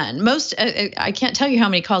slim to none. I can't tell you how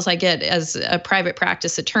many calls I get as a private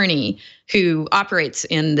practice attorney who operates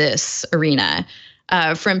in this arena,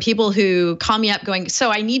 from people who call me up going, so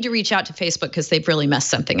I need to reach out to Facebook because they've really messed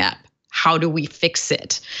something up. How do we fix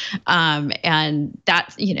it? And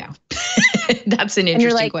that, that's an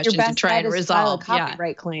interesting question to try and resolve. File a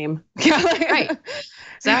copyright claim. Right,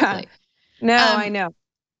 exactly. No, I know.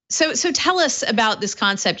 So tell us about this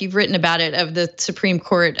concept. You've written about it, of the Supreme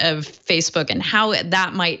Court of Facebook, and how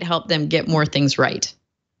that might help them get more things right.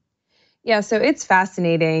 Yeah, so it's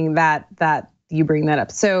fascinating that you bring that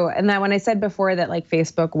up. So, and that when I said before that like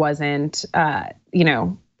Facebook wasn't,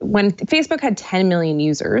 when Facebook had 10 million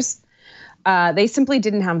users, they simply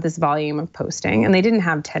didn't have this volume of posting, and they didn't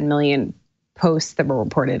have 10 million posts that were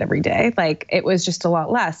reported every day. Like, it was just a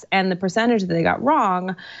lot less. And the percentage that they got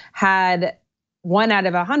wrong had 1 out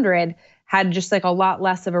of 100 had just like a lot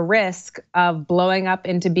less of a risk of blowing up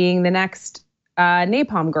into being the next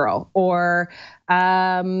Napalm Girl, or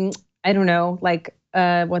I don't know, like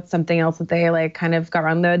what's something else that they like kind of got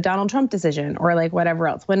wrong, the Donald Trump decision, or like whatever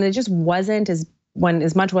else, when it just wasn't when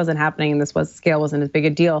as much wasn't happening and scale wasn't as big a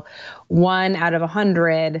deal. 1 out of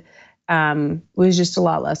 100 was just a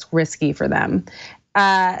lot less risky for them.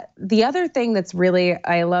 The other thing that's really,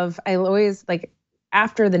 I always like,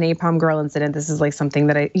 after the Napalm Girl incident, this is like something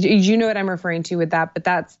that you know what I'm referring to with that, but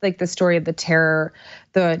that's like the story of the terror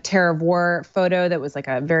of war photo that was like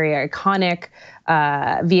a very iconic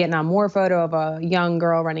Vietnam War photo of a young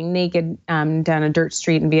girl running naked down a dirt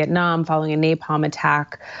street in Vietnam following a napalm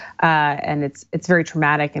attack. And it's very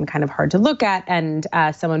traumatic and kind of hard to look at. And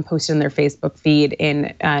someone posted on their Facebook feed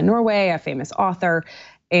in Norway, a famous author,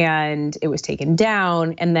 and it was taken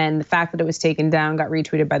down. And then the fact that it was taken down got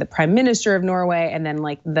retweeted by the Prime Minister of Norway. And then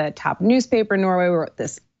like the top newspaper in Norway wrote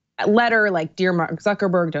this letter like, "Dear Mark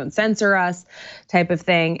Zuckerberg, don't censor us," type of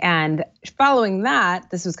thing. And following that,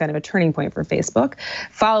 this was kind of a turning point for Facebook.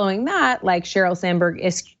 Following that, like Sheryl Sandberg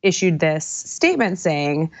issued this statement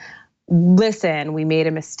saying, "Listen, we made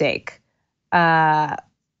a mistake.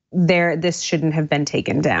 This shouldn't have been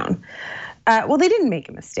taken down." Well, they didn't make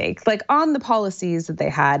a mistake. Like, on the policies that they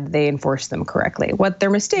had, they enforced them correctly. What their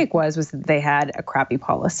mistake was that they had a crappy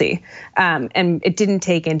policy, and it didn't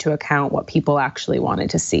take into account what people actually wanted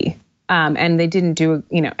to see. And they didn't do,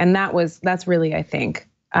 and that's really, I think,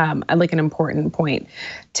 like an important point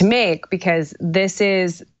to make, because this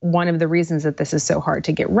is one of the reasons that this is so hard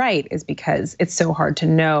to get right, is because it's so hard to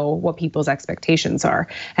know what people's expectations are.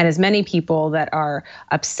 And as many people that are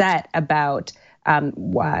upset about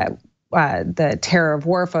the terror of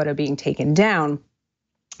war photo being taken down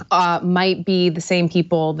might be the same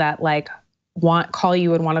people that like call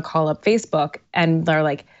you and want to call up Facebook, and they're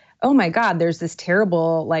like, "Oh my God, there's this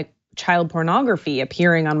terrible like child pornography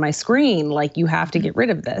appearing on my screen. Like, you have to get rid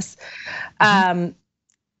of this."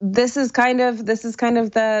 This is kind of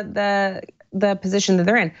the position that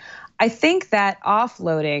they're in. I think that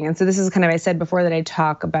offloading, and so this is kind of, I said before that I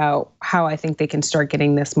talk about how I think they can start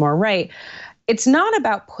getting this more right. It's not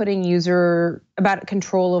about about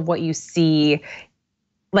control of what you see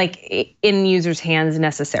like in users' hands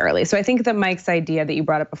necessarily. So I think that Mike's idea that you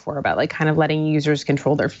brought up before about like kind of letting users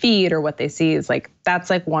control their feed or what they see is like, that's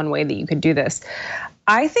like one way that you could do this.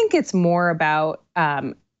 I think it's more about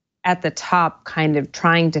at the top kind of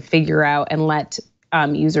trying to figure out and let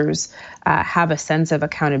users have a sense of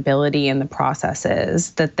accountability in the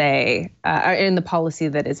processes that they are in, the policy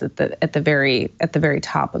that is at the very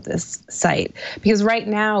top of this site. Because right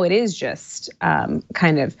now it is just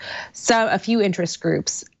kind of a few interest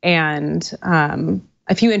groups and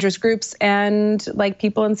like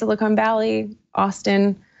people in Silicon Valley,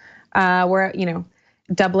 Austin, where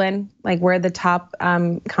Dublin, like where the top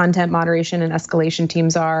content moderation and escalation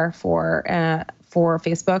teams are for for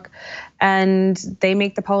Facebook, and they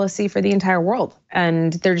make the policy for the entire world.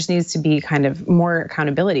 And there just needs to be kind of more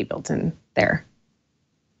accountability built in there.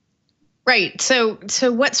 Right. So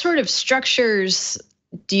what sort of structures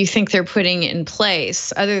do you think they're putting in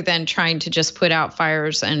place other than trying to just put out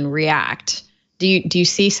fires and react? Do you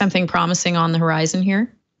see something promising on the horizon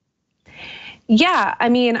here? Yeah, I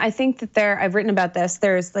mean, I think that I've written about this.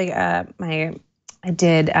 There's like I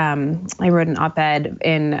wrote an op-ed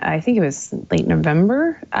in, I think it was late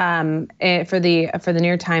November, for the New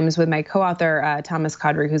York Times with my co-author, Thomas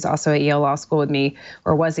Kadri, who's also at Yale Law School with me,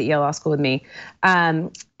 or was at Yale Law School with me.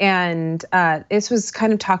 And this was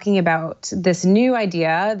kind of talking about this new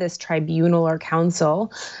idea, this tribunal or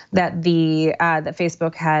council that that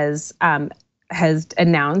Facebook has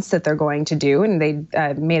announced that they're going to do, and they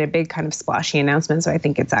made a big kind of splashy announcement. So I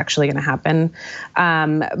think it's actually going to happen.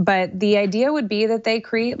 But the idea would be that they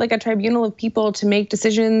create like a tribunal of people to make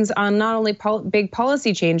decisions on not only big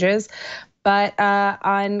policy changes, but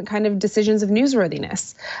on kind of decisions of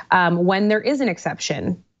newsworthiness. When there is an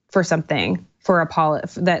exception for something, for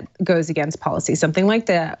that goes against policy, something like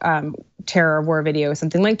the terror war video,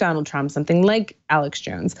 something like Donald Trump, something like Alex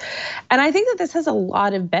Jones. And I think that this has a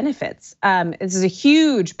lot of benefits. This is a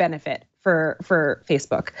huge benefit for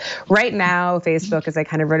Facebook. Right now, Facebook, as I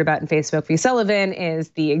kind of wrote about in Facebook v. Sullivan, is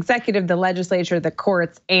the executive, the legislature, the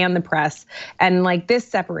courts, and the press. And like this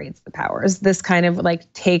separates the powers. This kind of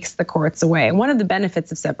like takes the courts away. And one of the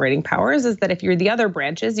benefits of separating powers is that if you're the other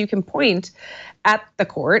branches, you can point at the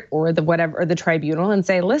court or the whatever, or the tribunal and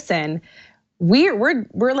say, listen, this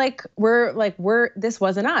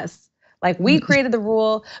wasn't us. Like we created the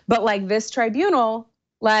rule, but like this tribunal,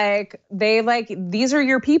 like these are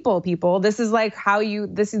your people. This is like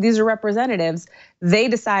these are representatives. They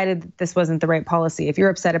decided that this wasn't the right policy. If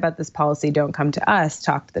you're upset about this policy, don't come to us,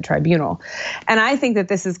 talk to the tribunal. And I think that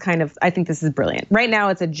this is brilliant. Right now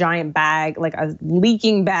it's a giant bag, like a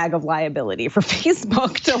leaking bag of liability for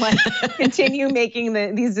Facebook to like continue making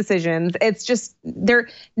these decisions. It's just, they're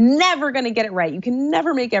never gonna get it right. You can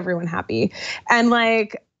never make everyone happy. And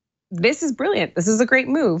like, this is brilliant. This is a great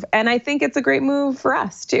move. And I think it's a great move for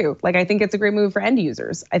us too. Like, I think it's a great move for end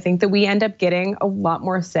users. I think that we end up getting a lot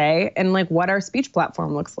more say in like what our speech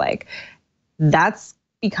platform looks like. That's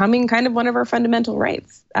becoming kind of one of our fundamental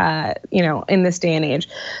rights, in this day and age.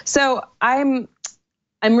 So I'm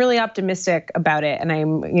really optimistic about it. And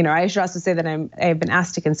I should also say that I've been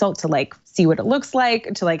asked to consult to like see what it looks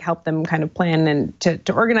like, to like help them kind of plan and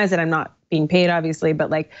to organize it. I'm not being paid, obviously, but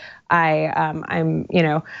like I'm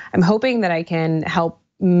hoping that I can help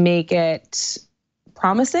make it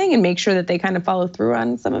promising and make sure that they kind of follow through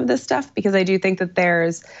on some of this stuff, because I do think that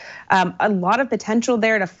there's a lot of potential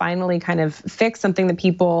there to finally kind of fix something that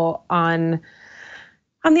people on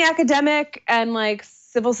the academic and like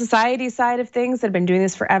civil society side of things that have been doing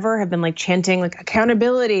this forever have been like chanting like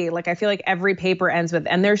accountability. Like I feel like every paper ends with,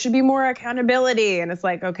 and there should be more accountability. And it's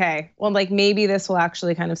like, okay, well, like maybe this will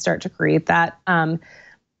actually kind of start to create that.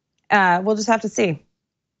 We'll just have to see.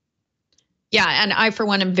 Yeah, and I, for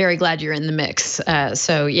one, am very glad you're in the mix.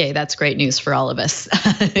 So yay, that's great news for all of us,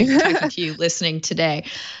 with you listening today.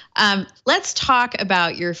 Let's talk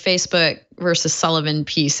about your Facebook versus Sullivan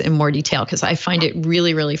piece in more detail, because I find it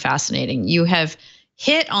really, really fascinating. You have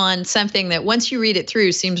hit on something that once you read it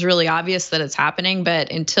through seems really obvious that it's happening,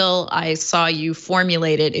 but until I saw you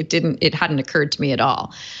formulate it, it hadn't occurred to me at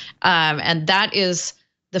all. And that is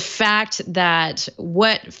the fact that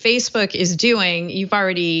what Facebook is doing, you've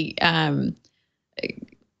already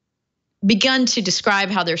begun to describe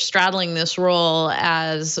how they're straddling this role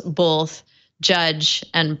as both judge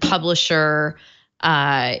and publisher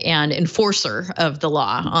and enforcer of the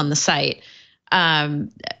law on the site.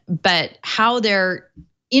 But how their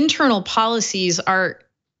internal policies are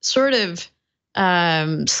sort of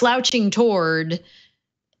slouching toward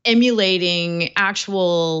emulating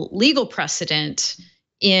actual legal precedent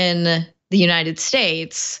in the United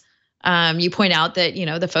States. You point out that,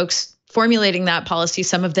 the folks formulating that policy,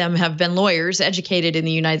 some of them have been lawyers educated in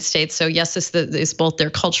the United States. So yes, this is both their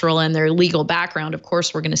cultural and their legal background. Of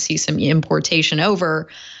course, we're going to see some importation over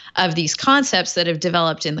of these concepts that have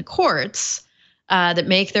developed in the courts that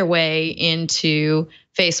make their way into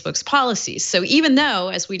Facebook's policies. So even though,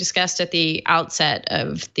 as we discussed at the outset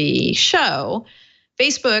of the show,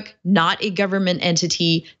 Facebook, not a government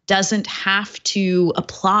entity, doesn't have to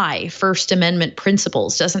apply First Amendment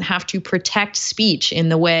principles, doesn't have to protect speech in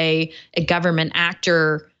the way a government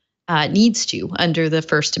actor needs to under the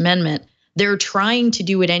First Amendment. They're trying to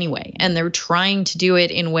do it anyway, and they're trying to do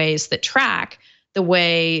it in ways that track the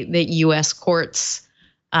way that US courts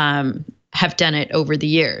have done it over the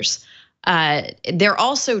years. they're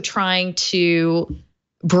also trying to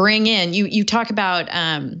bring in, you talk about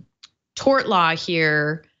tort law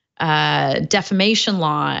here, defamation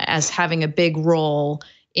law as having a big role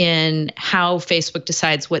in how Facebook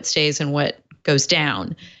decides what stays and what goes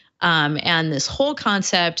down. And this whole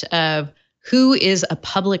concept of who is a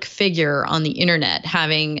public figure on the internet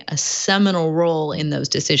having a seminal role in those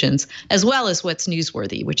decisions, as well as what's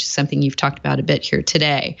newsworthy, which is something you've talked about a bit here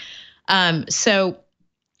today. So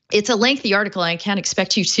it's a lengthy article. I can't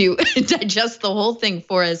expect you to digest the whole thing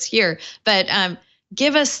for us here, but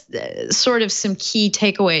give us sort of some key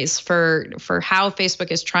takeaways for how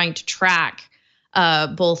Facebook is trying to track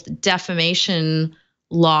both defamation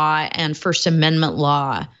law and First Amendment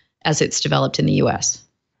law as it's developed in the US.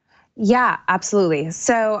 Yeah, absolutely.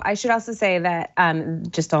 So I should also say that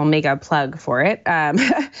just I'll make a plug for it.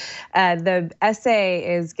 The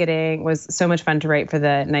essay was so much fun to write for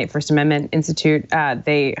the Knight First Amendment Institute.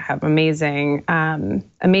 They have amazing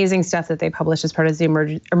stuff that they publish as part of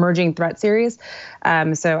the Emerging Threat series.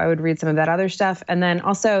 So I would read some of that other stuff. And then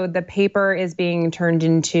also the paper is being turned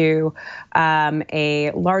into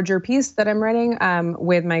a larger piece that I'm writing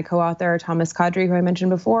with my co-author, Thomas Kadri, who I mentioned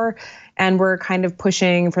before. And we're kind of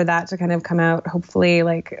pushing for that to kind of come out, hopefully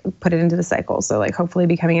like put it into the cycle. So like hopefully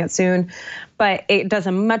be coming out soon. But it does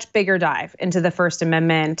a much bigger dive into the First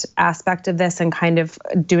Amendment aspect of this and kind of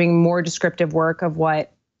doing more descriptive work of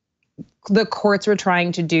what the courts were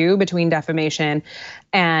trying to do between defamation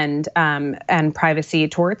and privacy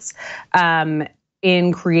torts.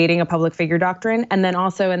 In creating a public figure doctrine, and then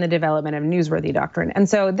also in the development of newsworthy doctrine. And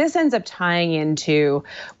so this ends up tying into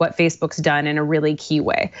what Facebook's done in a really key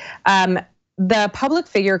way. The public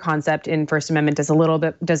figure concept in First Amendment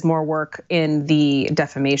does more work in the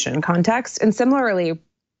defamation context. And similarly,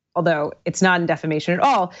 although it's not in defamation at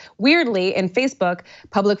all, weirdly in Facebook,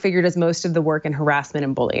 public figure does most of the work in harassment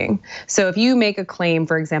and bullying. So if you make a claim,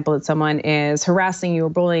 for example, that someone is harassing you or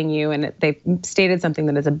bullying you and they've stated something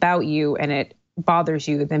that is about you and it bothers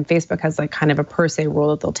you, then Facebook has like kind of a per se rule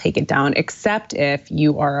that they'll take it down, except if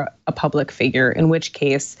you are a public figure, in which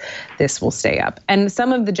case this will stay up. And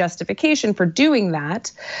some of the justification for doing that,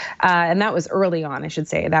 and that was early on, I should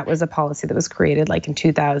say, that was a policy that was created like in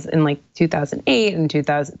 2008 and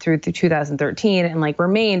 2000 through 2013 and like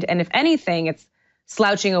remained. And if anything, it's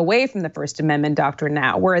slouching away from the First Amendment doctrine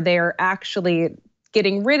now, where they are actually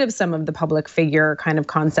getting rid of some of the public figure kind of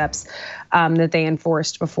concepts that they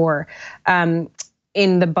enforced before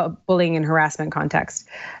in the bullying and harassment context.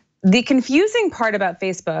 The confusing part about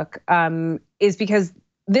Facebook is because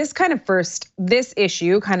this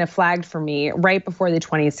issue kind of flagged for me right before the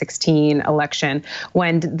 2016 election,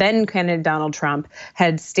 when then candidate Donald Trump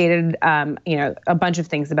had stated a bunch of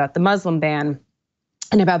things about the Muslim ban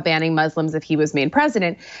and about banning Muslims if he was made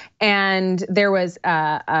president. And there was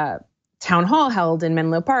a town hall held in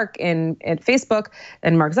Menlo Park at Facebook,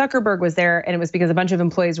 and Mark Zuckerberg was there, and it was because a bunch of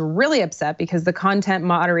employees were really upset because the content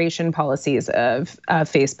moderation policies of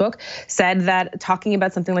Facebook said that talking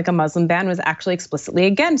about something like a Muslim ban was actually explicitly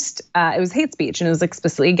against, it was hate speech, and it was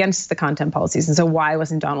explicitly against the content policies, and so why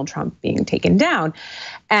wasn't Donald Trump being taken down?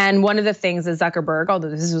 And one of the things that Zuckerberg,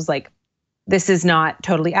 although this is not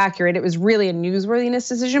totally accurate, it was really a newsworthiness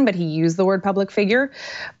decision, but he used the word public figure.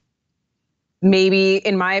 Maybe,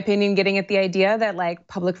 in my opinion, getting at the idea that like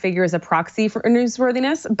public figure is a proxy for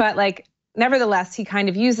newsworthiness, but like nevertheless, he kind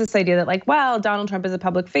of used this idea that like, well, Donald Trump is a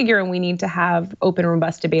public figure and we need to have open,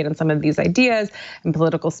 robust debate on some of these ideas and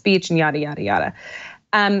political speech and yada, yada, yada.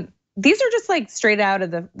 These are just like straight out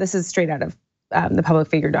of the public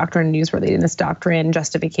figure doctrine, newsworthiness doctrine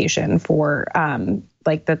justification for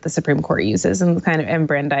like that the Supreme Court uses and kind of and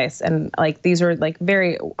Brandeis, and like these are like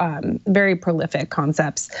very prolific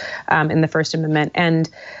concepts in the First Amendment.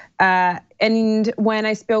 And when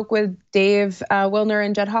I spoke with Dave Wilner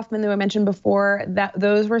and Judd Hoffman, who I mentioned before, that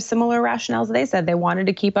those were similar rationales. They said they wanted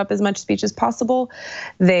to keep up as much speech as possible.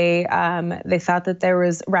 They thought that there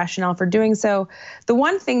was rationale for doing so. The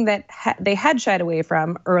one thing that they had shied away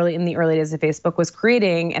from in the early days of Facebook was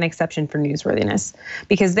creating an exception for newsworthiness,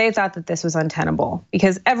 because they thought that this was untenable.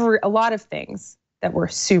 Because a lot of things that were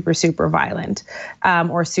super, super violent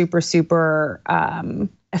or super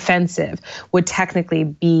offensive would technically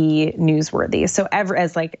be newsworthy. So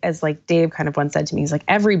as like Dave kind of once said to me, he's like,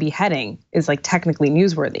 every beheading is like technically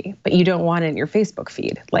newsworthy, but you don't want it in your Facebook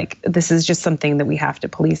feed. Like this is just something that we have to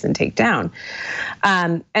police and take down.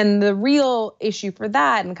 And the real issue for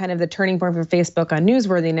that and kind of the turning point for Facebook on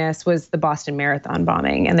newsworthiness was the Boston Marathon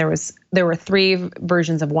bombing. And there were 3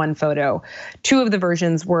 versions of one photo. 2 of the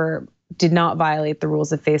versions did not violate the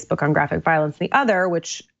rules of Facebook on graphic violence. The other,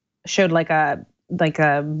 which showed like a like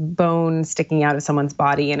a bone sticking out of someone's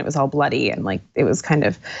body, and it was all bloody, and like it was kind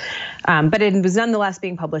of, but it was nonetheless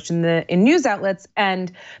being published in news outlets,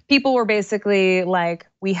 and people were basically like,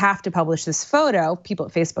 we have to publish this photo. People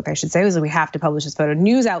at Facebook, I should say, was like, we have to publish this photo.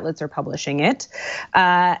 News outlets are publishing it.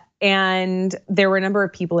 And there were a number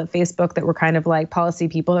of people at Facebook that were kind of like policy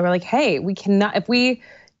people that were like, hey, we cannot, if we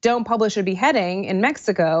don't publish a beheading in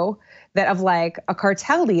Mexico that of like a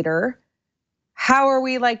cartel leader, how are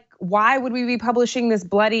we like, why would we be publishing this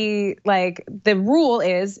bloody, like the rule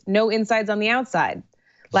is no insides on the outside.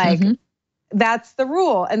 Like that's the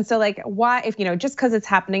rule. And so like, why, if just because it's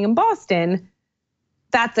happening in Boston,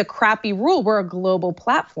 that's a crappy rule. We're a global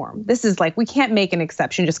platform. This is like, we can't make an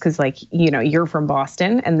exception just because like, you're from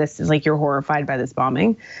Boston and this is like, you're horrified by this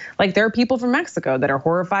bombing. Like there are people from Mexico that are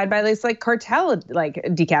horrified by this like cartel, like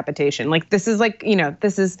decapitation. Like this is like,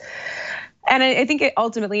 this is, and I think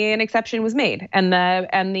ultimately an exception was made and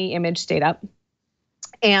the image stayed up.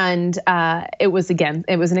 And it was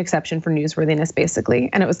an exception for newsworthiness basically.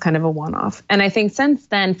 And it was kind of a one-off. And I think since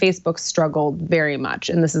then, Facebook struggled very much.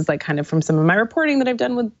 And this is like kind of from some of my reporting that I've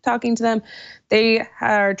done with talking to them. They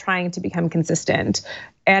are trying to become consistent.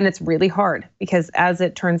 And it's really hard because as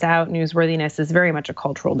it turns out, newsworthiness is very much a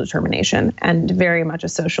cultural determination and very much a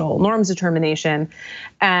social norms determination.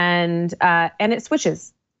 And it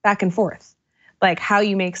switches back and forth, like how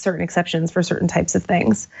you make certain exceptions for certain types of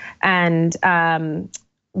things. And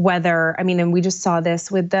and we just saw this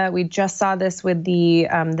with the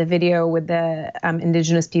video with the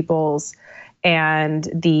indigenous peoples and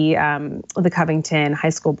the Covington high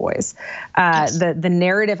school boys. Yes. The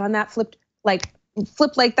narrative on that flipped like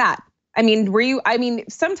that.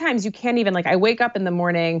 Sometimes you can't even, like, I wake up in the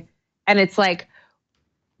morning and it's like,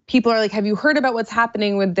 people are like, have you heard about what's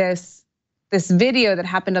happening with this video that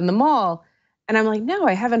happened on the mall? And I'm like, no,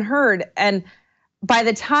 I haven't heard. And by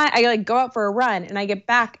the time I like go out for a run and I get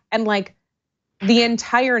back and like the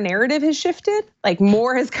entire narrative has shifted, like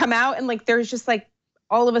more has come out and like there's just like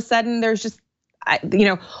all of a sudden there's just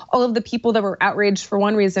all of the people that were outraged for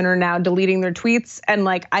one reason are now deleting their tweets, and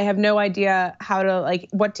like I have no idea how to like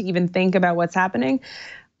what to even think about what's happening.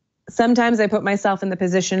 Sometimes I put myself in the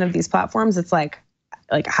position of these platforms. It's like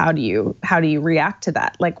how do you react to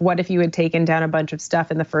that? Like what if you had taken down a bunch of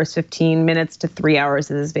stuff in the first 15 minutes to 3 hours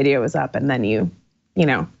that this video was up, and then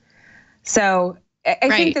so I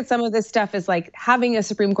think that some of this stuff is like having a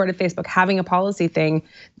Supreme Court of Facebook, having a policy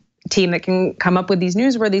team that can come up with these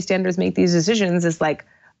newsworthy standards, make these decisions is like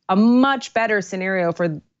a much better scenario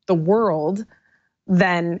for the world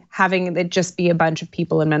than having it just be a bunch of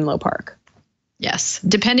people in Menlo Park. Yes,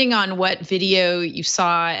 depending on what video you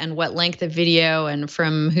saw and what length of video and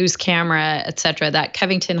from whose camera, et cetera, that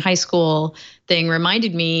Covington High School thing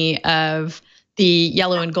reminded me of the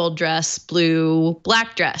yellow and gold dress, blue,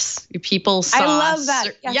 black dress. People saw. I love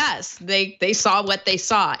that. Yes, they saw what they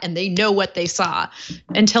saw and they know what they saw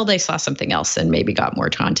until they saw something else and maybe got more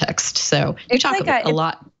context. So you talk about a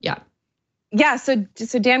lot. Yeah. Yeah, so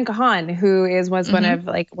Dan Kahan, who was one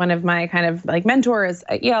of my kind of like mentors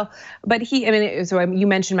at Yale, but you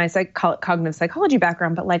mentioned my cognitive psychology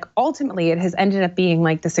background, but like ultimately it has ended up being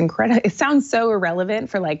like this incredible. It sounds so irrelevant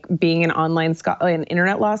for like being an an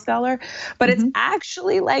internet law scholar, but it's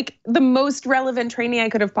actually like the most relevant training I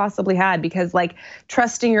could have possibly had, because like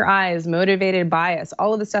trusting your eyes, motivated bias,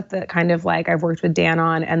 all of the stuff that kind of like I've worked with Dan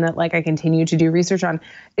on and that like I continue to do research on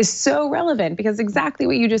is so relevant, because exactly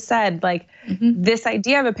what you just said, like. This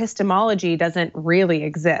idea of epistemology doesn't really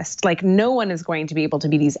exist. Like no one is going to be able to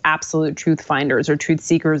be these absolute truth finders or truth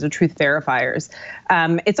seekers or truth verifiers.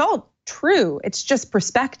 It's all true. It's just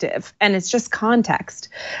perspective and it's just context.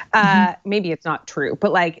 Maybe it's not true,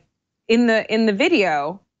 but like in the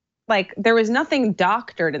video, like there was nothing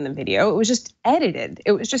doctored in the video. It was just edited.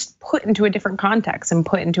 It was just put into a different context and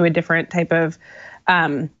put into a different type of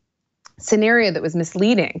scenario that was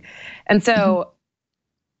misleading. And so.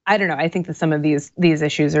 I don't know. I think that some of these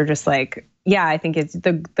issues are just like, yeah, I think it's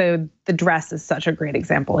the dress is such a great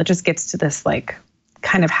example. It just gets to this like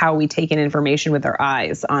kind of how we take in information with our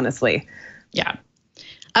eyes, honestly. Yeah.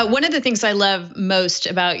 One of the things I love most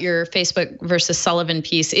about your Facebook versus Sullivan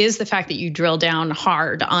piece is the fact that you drill down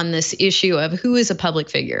hard on this issue of who is a public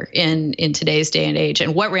figure in today's day and age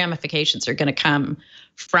and what ramifications are going to come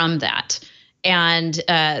from that. And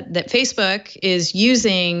that Facebook is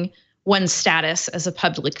using one's status as a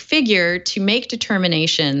public figure to make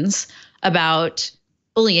determinations about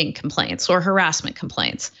bullying complaints or harassment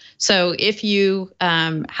complaints. So if you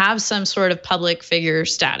have some sort of public figure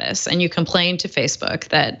status and you complain to Facebook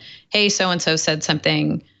that, hey, so-and-so said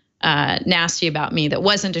something nasty about me that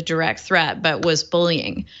wasn't a direct threat, but was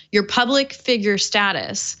bullying, your public figure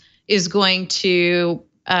status is going to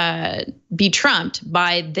be trumped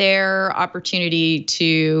by their opportunity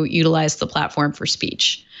to utilize the platform for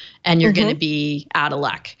speech. And you're going to be out of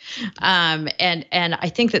luck. And I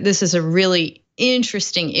think that this is a really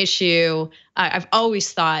interesting issue. I've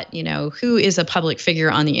always thought, who is a public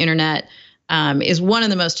figure on the internet is one of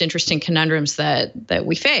the most interesting conundrums that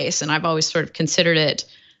we face. And I've always sort of considered it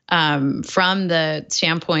from the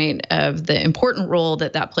standpoint of the important role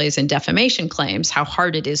that plays in defamation claims, how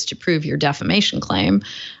hard it is to prove your defamation claim.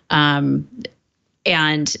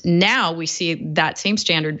 And now we see that same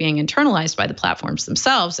standard being internalized by the platforms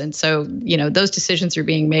themselves. And so, those decisions are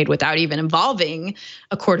being made without even involving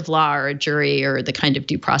a court of law or a jury or the kind of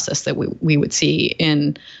due process that we would see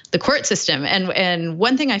in the court system. And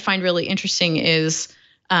one thing I find really interesting is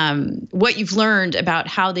what you've learned about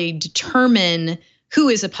how they determine who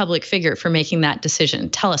is a public figure for making that decision.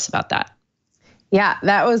 Tell us about that. Yeah,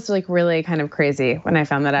 that was like really kind of crazy when I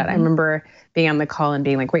found that out. I remember being on the call and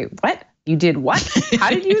being like, wait, what? You did what?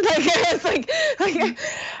 How did you like? It's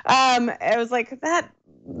it was like that.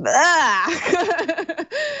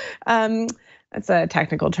 That's a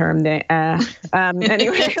technical term. Anyway,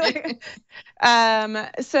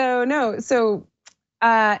 so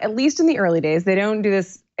at least in the early days, they don't do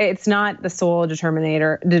this. It's not the sole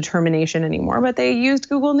determination anymore, but they used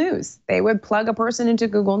Google News. They would plug a person into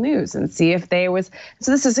Google News and see if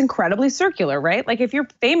so this is incredibly circular, right? Like if you're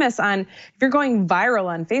if you're going viral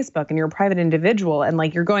on Facebook and you're a private individual and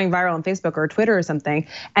like you're going viral on Facebook or Twitter or something,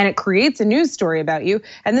 and it creates a news story about you,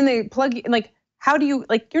 and then they plug like, how do you,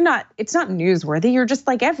 like, it's not newsworthy, you're just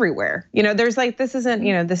like everywhere. There's like, this isn't,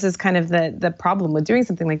 this is kind of the problem with doing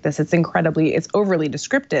something like this. It's overly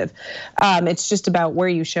descriptive. It's just about where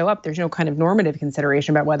you show up. There's no kind of normative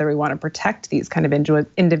consideration about whether we want to protect these kind of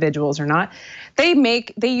individuals or not. They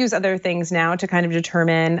use other things now to kind of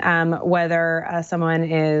determine whether someone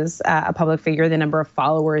is a public figure, the number of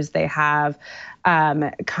followers they have,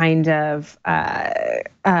 I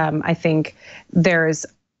think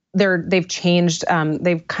they've changed,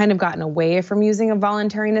 they've kind of gotten away from using a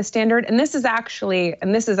voluntariness standard. And this is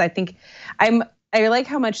I think, I like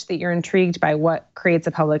how much that you're intrigued by what creates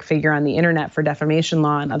a public figure on the internet for defamation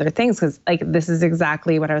law and other things. Cause like, this is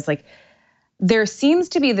exactly what I was like, there seems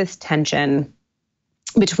to be this tension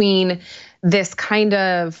between this kind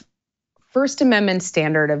of First Amendment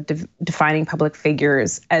standard of defining public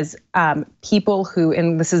figures as people who,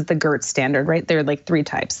 and this is the Gertz standard, right? There are like three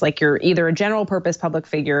types. Like you're either a general purpose public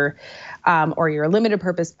figure or you're a limited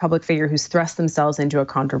purpose public figure who's thrust themselves into a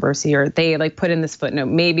controversy, or they like put in this footnote,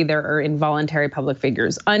 maybe there are involuntary public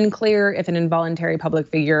figures. Unclear if an involuntary public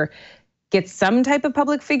figure gets some type of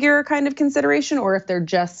public figure kind of consideration, or if they're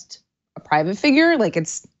just a private figure, like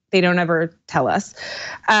they don't ever tell us.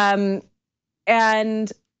 And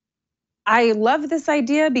I love this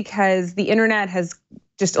idea because the internet has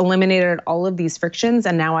just eliminated all of these frictions.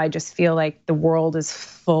 And now I just feel like the world is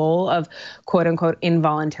full of quote unquote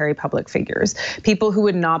involuntary public figures, people who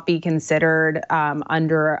would not be considered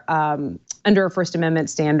under a First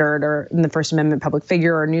Amendment standard or in the First Amendment public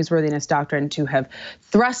figure or newsworthiness doctrine to have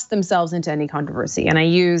thrust themselves into any controversy. And I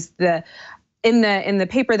use in the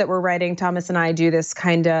paper that we're writing, Thomas and I do this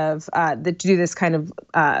kind of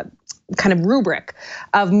rubric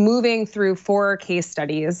of moving through 4 case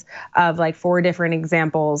studies of like 4 different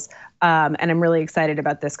examples. And I'm really excited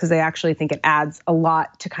about this because I actually think it adds a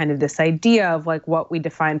lot to kind of this idea of like what we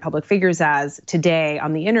define public figures as today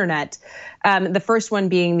on the internet. The first one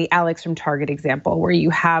being the Alex from Target example, where you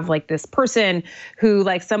have like this person who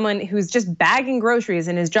like someone who's just bagging groceries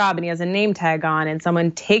in his job and he has a name tag on and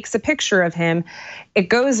someone takes a picture of him. It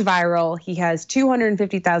goes viral. He has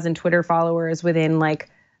 250,000 Twitter followers within like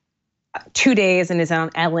 2 days and is on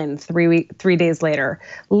Ellen 3 days later.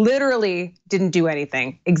 Literally didn't do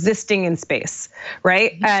anything, existing in space,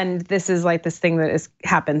 right? And this is like this thing that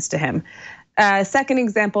happens to him. Second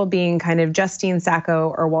example being kind of Justine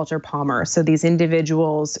Sacco or Walter Palmer. So these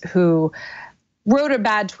individuals who wrote a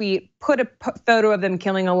bad tweet, put a photo of them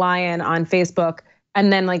killing a lion on Facebook,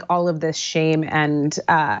 and then like all of this shame and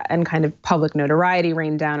kind of public notoriety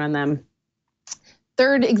rained down on them.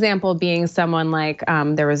 Third example being someone like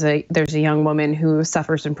there's a young woman who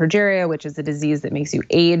suffers from progeria, which is a disease that makes you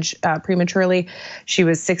age prematurely. She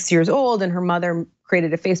was 6 years old and her mother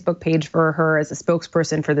created a Facebook page for her as a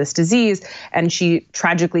spokesperson for this disease. And she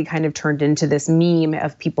tragically kind of turned into this meme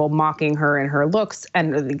of people mocking her and her looks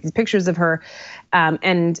and these pictures of her.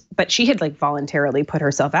 But she had like voluntarily put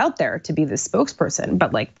herself out there to be this spokesperson.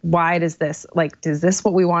 But like, why does this, like, is this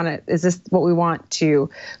what we want to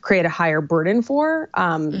create a higher burden for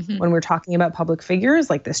when we're talking about public figures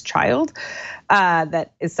like this child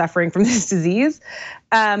that is suffering from this disease?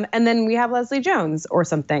 And then we have Leslie Jones or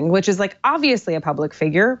something, which is like obviously a public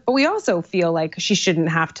figure, but we also feel like she shouldn't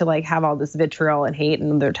have to like have all this vitriol and hate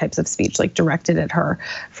and other types of speech like directed at her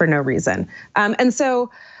for no reason. And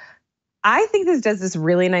so I think this does this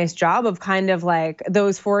really nice job of kind of like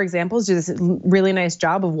those 4 examples do this really nice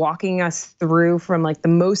job of walking us through from like the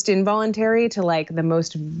most involuntary to like the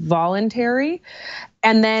most voluntary.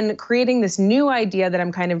 And then creating this new idea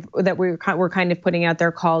that we're kind of putting out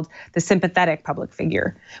there called the sympathetic public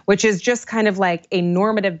figure, which is just kind of like a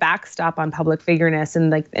normative backstop on public figureness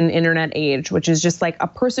in like an internet age, which is just like a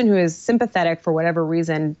person who is sympathetic for whatever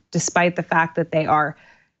reason, despite the fact that they are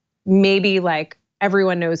maybe like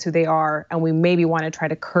everyone knows who they are, and we maybe want to try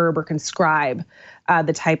to curb or conscribe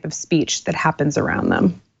the type of speech that happens around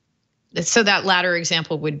them. So that latter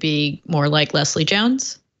example would be more like Leslie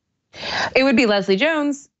Jones? It would be Leslie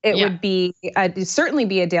Jones. It would be certainly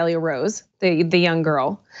be Adalia Rose, the young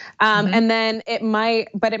girl, and then it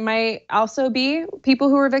might also be people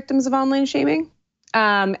who are victims of online shaming,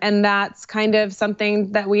 and that's kind of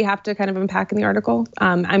something that we have to kind of unpack in the article.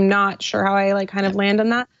 I'm not sure how I like kind of land on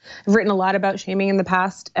that. I've written a lot about shaming in the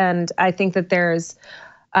past, and I think that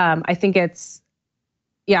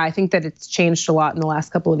I think that it's changed a lot in the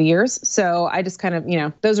last couple of years. So I just kind of,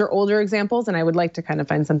 those are older examples, and I would like to kind of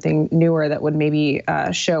find something newer that would maybe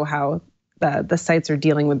show how the sites are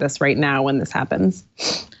dealing with this right now when this happens.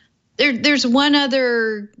 There's one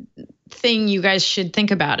other thing you guys should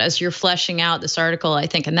think about as you're fleshing out this article, I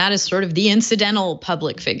think, and that is sort of the incidental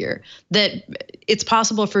public figure, that it's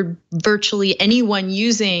possible for virtually anyone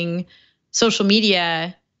using social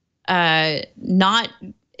media, not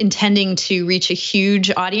intending to reach a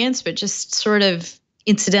huge audience, but just sort of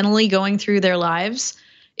incidentally going through their lives,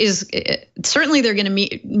 is certainly they're going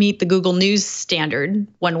to meet the Google News standard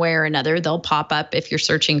one way or another. They'll pop up if you're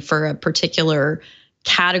searching for a particular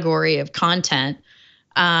category of content.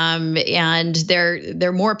 And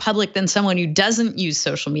they're more public than someone who doesn't use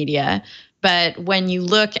social media. But when you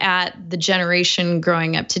look at the generation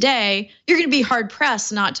growing up today, you're going to be hard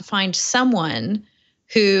pressed not to find someone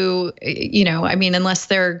who, unless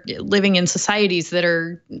they're living in societies that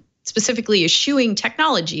are specifically eschewing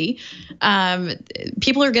technology,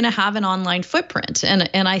 people are going to have an online footprint.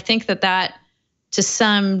 And I think that to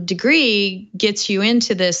some degree gets you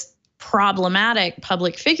into this problematic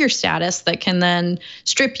public figure status that can then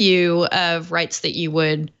strip you of rights that you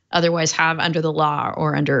would otherwise have under the law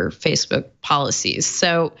or under Facebook policies.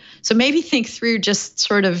 So maybe think through just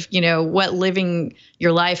sort of, what living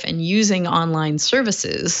your life and using online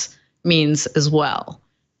services means as well.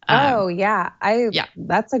 I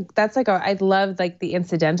love like the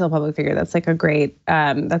incidental public figure. That's like a great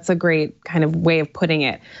kind of way of putting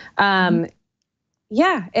it.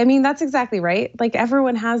 Yeah, I mean, that's exactly right. Like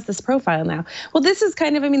everyone has this profile now. Well, this is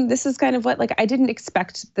kind of what, like, I didn't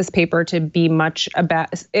expect this paper to be much about.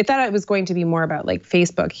 I thought it was going to be more about like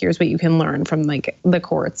Facebook. Here's what you can learn from like the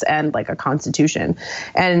courts and like a constitution.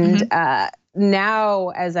 And now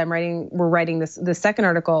as we're writing this second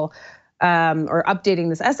article, or updating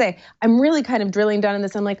this essay, I'm really kind of drilling down in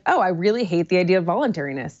this. I'm like, oh, I really hate the idea of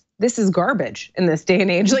voluntariness. This is garbage in this day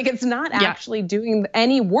and age. Like it's not actually doing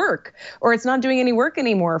any work, or it's not doing any work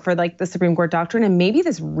anymore for like the Supreme Court doctrine. And maybe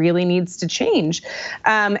this really needs to change.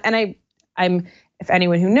 And I'm, if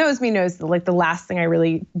anyone who knows me knows that like the last thing I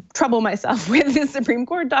really trouble myself with is Supreme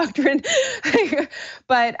Court doctrine.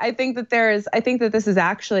 But I think that this is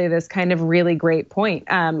actually this kind of really great point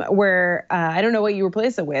where I don't know what you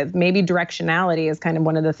replace it with. Maybe directionality is kind of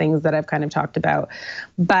one of the things that I've kind of talked about,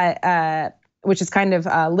 but which is kind of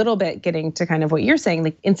a little bit getting to kind of what you're saying,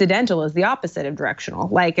 like incidental is the opposite of directional.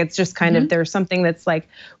 Like it's just kind of, there's something that's like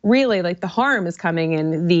really like the harm is coming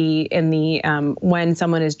in the when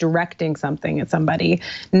someone is directing something at somebody,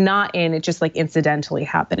 not in it just like incidentally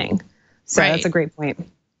happening. So that's a great point.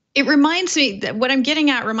 It reminds me that what I'm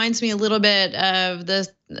getting at reminds me a little bit of the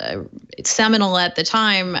seminal at the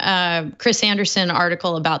time, Chris Anderson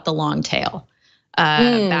article about the long tail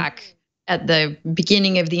back at the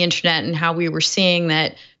beginning of the internet, and how we were seeing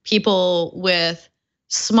that people with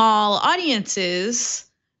small audiences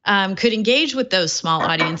could engage with those small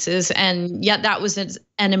audiences. And yet that was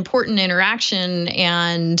an important interaction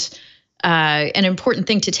and an important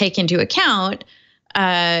thing to take into account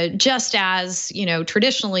just as,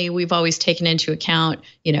 traditionally we've always taken into account,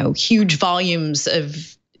 huge volumes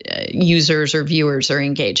of users or viewers or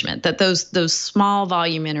engagement, that those small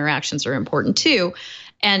volume interactions are important too.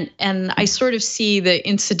 And I sort of see the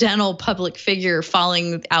incidental public figure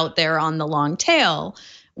falling out there on the long tail,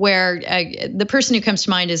 where the person who comes to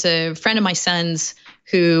mind is a friend of my son's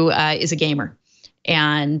who is a gamer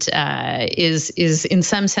and is in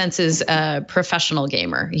some senses a professional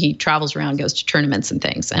gamer. He travels around, goes to tournaments and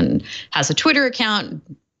things, and has a Twitter account,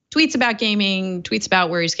 tweets about gaming, tweets about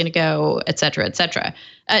where he's going to go, et cetera, et cetera.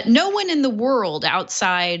 No one in the world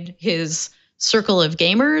outside his circle of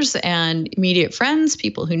gamers and immediate friends,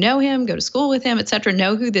 people who know him, go to school with him, et cetera,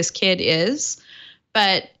 know who this kid is.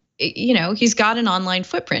 But, he's got an online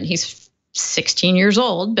footprint. He's 16 years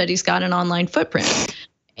old, but he's got an online footprint.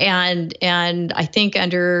 And I think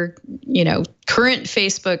under, current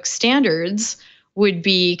Facebook standards would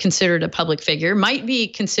be considered a public figure, might be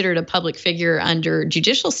considered a public figure under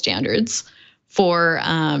judicial standards for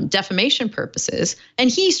defamation purposes.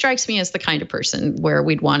 And he strikes me as the kind of person where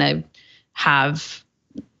we'd want to have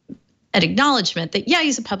an acknowledgement that, yeah,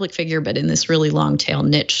 he's a public figure, but in this really long tail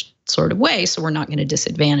niche sort of way. So we're not going to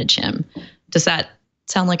disadvantage him. Does that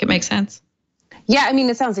sound like it makes sense? Yeah, I mean,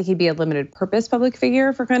 it sounds like he'd be a limited purpose public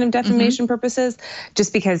figure for kind of defamation purposes,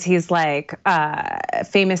 just because he's like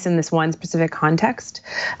famous in this one specific context,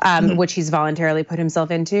 which he's voluntarily put himself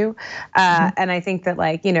into. And I think that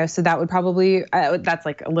so that would probably, that's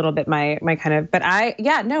like a little bit my kind of, but I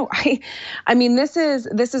mean, this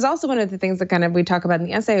is also one of the things that kind of we talk about in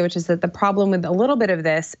the essay, which is that the problem with a little bit of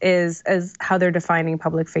this is how they're defining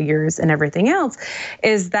public figures and everything else,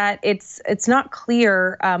 is that it's not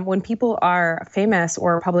clear when people are famous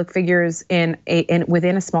or public figures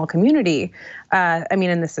within a small community.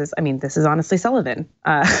 This is honestly Sullivan,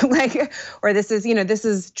 or this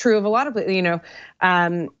is true of a lot of,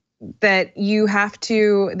 that you have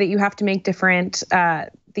to make different,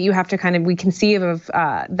 that you have to kind of, we conceive of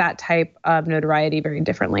that type of notoriety very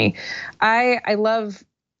differently. I love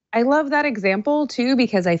that example too,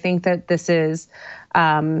 because I think that this is,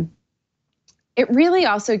 it really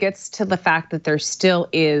also gets to the fact that there still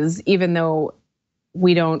is, even though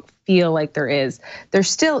we don't feel like there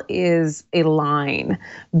still is a line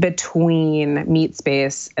between meat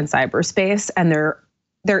space and cyberspace, and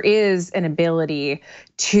there is an ability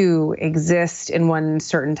to exist in one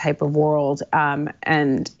certain type of world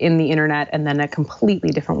and in the internet, and then a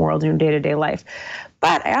completely different world in your day-to-day life.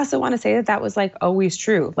 But I also want to say that was like always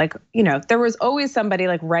true. Like, there was always somebody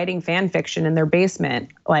like writing fan fiction in their basement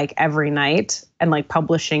like every night and like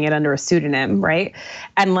publishing it under a pseudonym, right?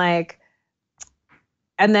 And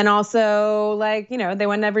then also they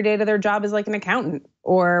went every day to their job as like an accountant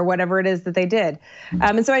or whatever it is that they did.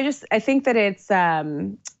 And so I think that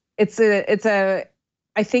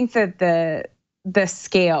I think that the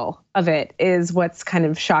scale of it is what's kind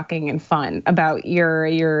of shocking and fun about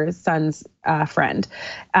your son's friend.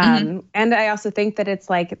 And I also think that it's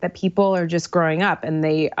like that people are just growing up and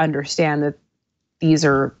they understand that these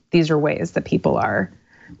are ways that people are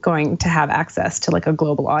going to have access to like a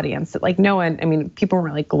global audience that like no one, people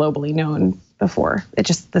weren't like globally known before. It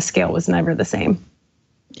just, the scale was never the same.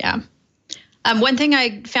 Yeah. One thing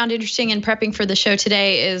I found interesting in prepping for the show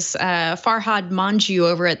today is Farhad Manjoo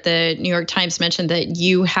over at the New York Times mentioned that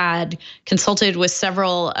you had consulted with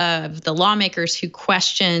several of the lawmakers who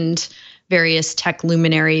questioned various tech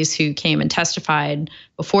luminaries who came and testified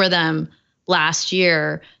before them last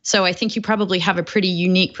year. So I think you probably have a pretty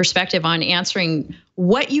unique perspective on answering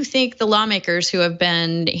what you think the lawmakers who have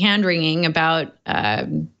been hand-wringing about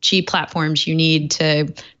G platforms you need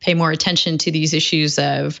to pay more attention to these issues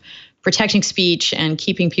of protecting speech and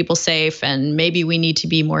keeping people safe, and maybe we need to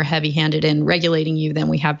be more heavy-handed in regulating you than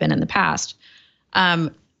we have been in the past.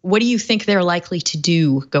 What do you think they're likely to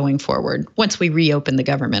do going forward, once we reopen the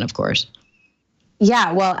government, of course?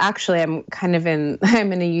 Yeah, well, actually, I'm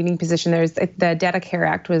in a unique position. The Data Care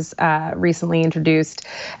Act was recently introduced,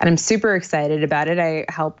 and I'm super excited about it. I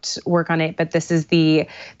helped work on it, but this is the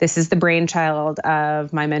brainchild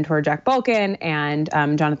of my mentor Jack Balkin and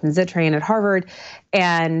Jonathan Zittrain at Harvard,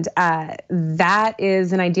 and that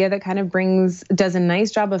is an idea that kind of does a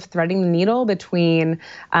nice job of threading the needle between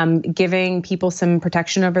giving people some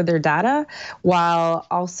protection over their data, while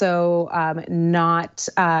also not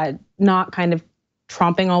kind of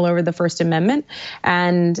tromping all over the First Amendment.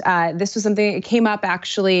 And this was something that came up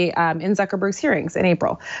actually in Zuckerberg's hearings in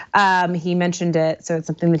April. He mentioned it, so it's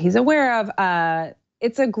something that he's aware of.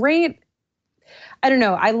 It's a great, I don't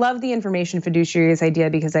know. I love the information fiduciaries idea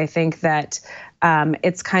because I think that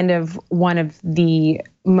it's kind of one of the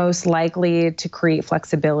most likely to create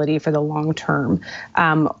flexibility for the long term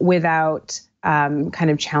without kind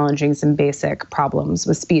of challenging some basic problems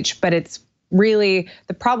with speech. But it's really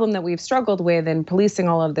the problem that we've struggled with in policing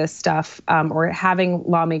all of this stuff or having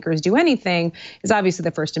lawmakers do anything is obviously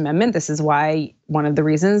the First Amendment. This is why one of the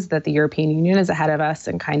reasons that the European Union is ahead of us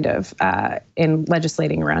and kind of in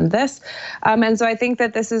legislating around this. And so I think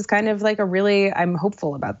that this is kind of like I'm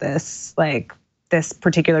hopeful about this, like this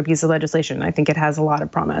particular piece of legislation. I think it has a lot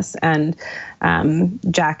of promise, and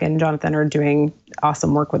Jack and Jonathan are doing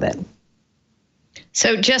awesome work with it.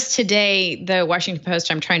 So just today, the Washington Post,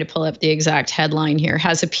 I'm trying to pull up the exact headline here,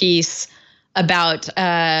 has a piece about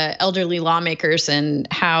elderly lawmakers and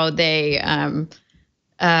how they,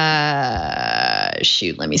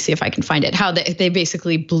 let me see if I can find it, how they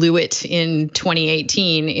basically blew it in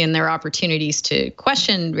 2018 in their opportunities to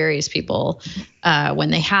question various people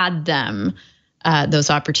when they had them, those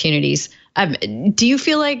opportunities. Do you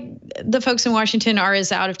feel like the folks in Washington are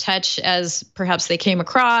as out of touch as perhaps they came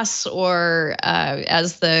across, or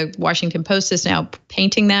as the Washington Post is now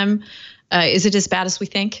painting them? Is it as bad as we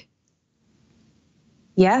think?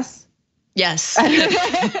 Yes. Yes.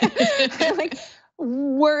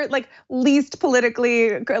 Word least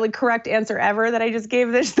politically correct answer ever that I just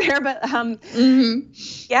gave this there, but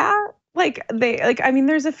yeah. I mean,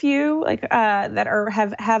 there's a few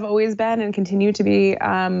that have always been and continue to be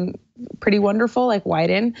pretty wonderful, like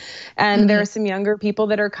Wyden. And there are some younger people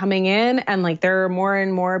that are coming in, and there are more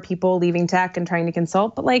and more people leaving tech and trying to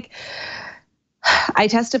consult. But I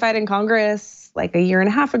testified in Congress a year and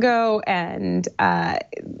a half ago, and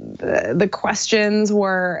the questions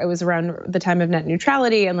it was around the time of net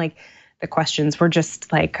neutrality, and the questions were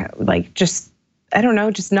just just I don't know,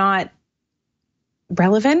 just not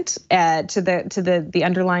relevant to the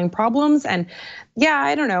underlying problems. And yeah,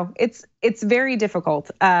 I don't know. It's very difficult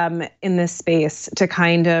in this space to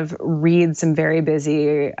kind of read some very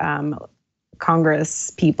busy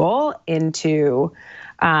Congress people into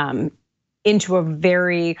a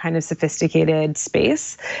very kind of sophisticated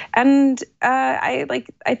space. And I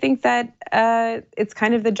think that it's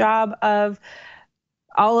kind of the job of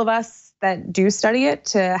all of us that do study it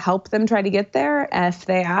to help them try to get there if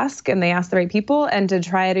they ask, and they ask the right people, and to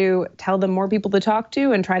try to tell them more people to talk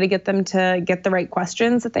to and try to get them to get the right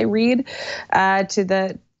questions that they read to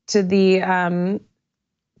the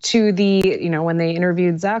when they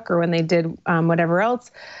interviewed Zuck or when they did whatever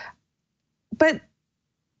else. But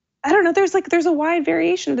I don't know, there's a wide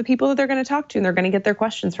variation of the people that they're going to talk to and they're going to get their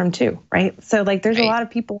questions from too, right? So there's a lot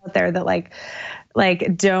of people out there that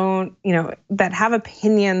don't, that have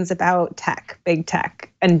opinions about tech, big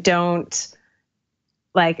tech, and don't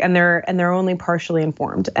and they're only partially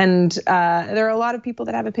informed. And there are a lot of people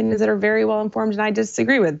that have opinions that are very well informed and I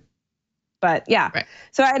disagree with. But yeah, right.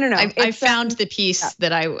 So I don't know. I found the piece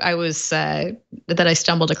that I was that I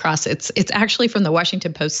stumbled across. It's actually from the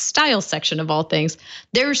Washington Post style section of all things.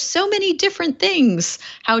 There's so many different things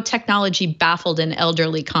how technology baffled an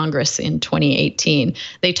elderly Congress in 2018.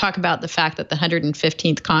 They talk about the fact that the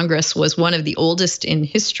 115th Congress was one of the oldest in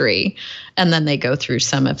history, and then they go through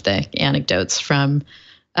some of the anecdotes from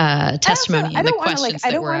testimony and the questions that were asked.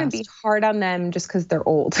 I don't want to be hard on them just because they're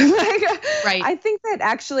old. Right. I think that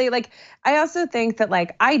actually, I also think that,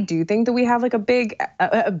 I do think that we have a big,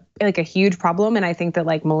 a huge problem, and I think that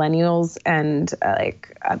millennials and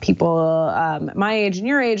people my age and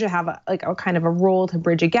your age have a kind of a role to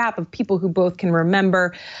bridge a gap of people who both can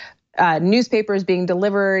remember newspapers being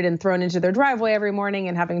delivered and thrown into their driveway every morning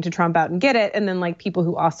and having to tromp out and get it. And then people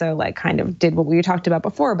who also kind of did what we talked about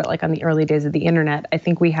before, but on the early days of the internet, I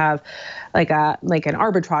think we have an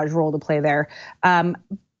arbitrage role to play there.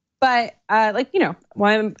 But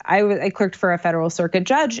when I clerked for a federal circuit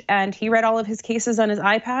judge, and he read all of his cases on his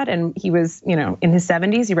iPad, and he was, in his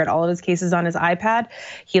 70s, he read all of his cases on his iPad.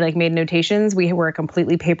 He made notations. We were a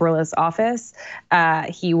completely paperless office.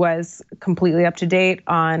 He was completely up to date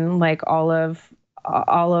on all of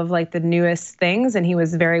the newest things, and he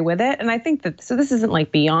was very with it. And I think that, so this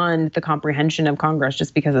isn't beyond the comprehension of Congress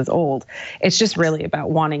just because it's old. It's just really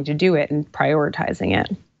about wanting to do it and prioritizing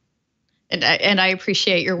it. And I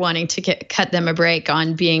appreciate your wanting to cut them a break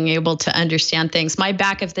on being able to understand things. My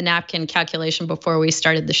back of the napkin calculation before we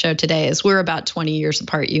started the show today is we're about 20 years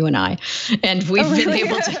apart, you and I, and we've been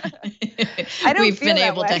able to. I don't feel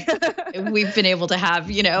that way. We've been able to have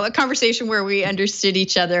a conversation where we understood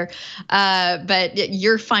each other. But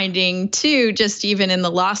you're finding too, just even in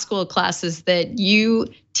the law school classes, that you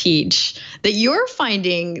teach that you're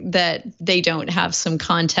finding that they don't have some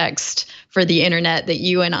context for the internet that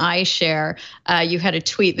you and I share? You had a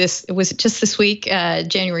tweet, was it just this week,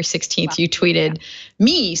 January 16th, you tweeted,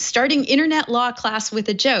 me starting internet law class with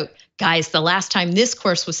a joke. Guys, the last time this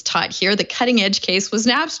course was taught here, the cutting edge case was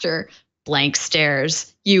Napster. Blank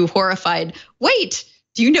stares. You horrified, wait,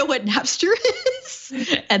 do you know what Napster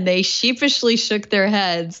is? And they sheepishly shook their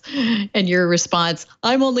heads. And your response,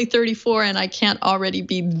 I'm only 34 and I can't already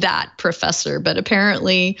be that professor. But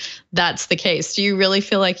apparently that's the case. Do you really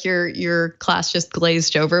feel like your class just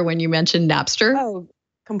glazed over when you mentioned Napster? Oh,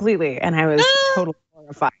 completely. And I was totally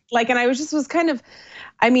horrified. Like, and I was kind of,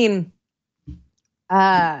 I mean,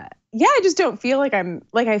 yeah, I just don't feel like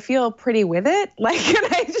I feel pretty with it. Like,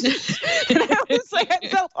 and I was like, I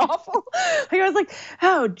felt awful. Like, I was like,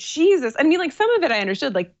 oh, Jesus. I mean, like some of it I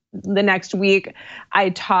understood. Like the next week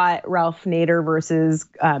I taught Ralph Nader versus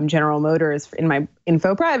General Motors in my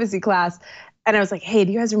info privacy class. And I was like, hey,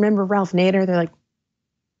 do you guys remember Ralph Nader? They're like,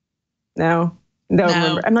 no. Don't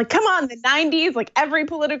remember. I'm like, come on, the 90s, like every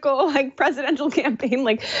political, like presidential campaign,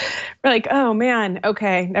 like we're like, oh man,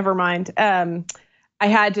 okay, never mind. I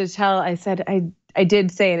had to tell, I did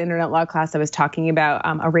say in internet law class, I was talking about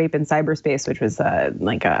a rape in cyberspace, which was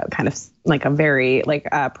like a kind of like a very like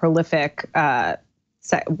prolific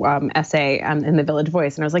essay in the Village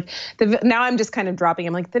Voice. And I was like, now I'm just kind of dropping.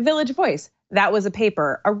 I'm like, the Village Voice, that was a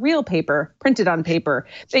paper, a real paper, printed on paper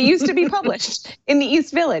that used to be published in the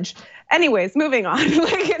East Village. Anyways, moving on.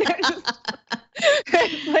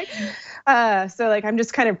 So like I'm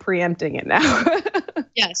just kind of preempting it now.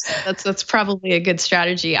 Yes, that's probably a good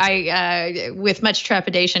strategy. I, with much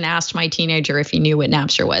trepidation, asked my teenager if he knew what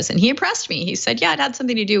Napster was, and he impressed me. He said, "Yeah, it had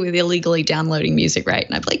something to do with illegally downloading music, right?"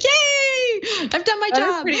 And I'm like, "Yay! I've done my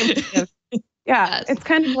job." Yeah, Yes. It's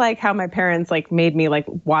kind of like how my parents like made me like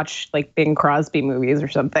watch like Bing Crosby movies or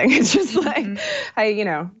something. It's just like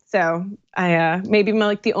so I maybe I'm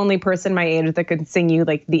like the only person my age that could sing you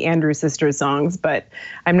like the Andrews Sisters songs, but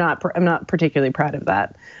I'm not particularly proud of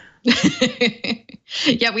that.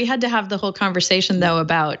 Yeah, we had to have the whole conversation though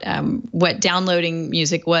about what downloading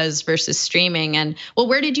music was versus streaming, and well,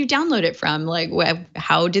 where did you download it from? Like,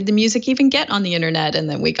 how did the music even get on the internet?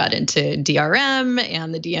 And then we got into DRM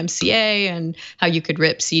and the DMCA and how you could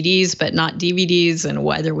rip CDs but not DVDs and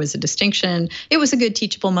why there was a distinction. It was a good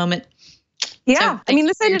teachable moment. Yeah, So, I mean,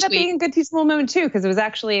 this ended up being a good teachable moment too, because it was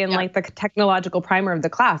actually in like the technological primer of the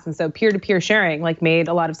class. And so peer-to-peer sharing like made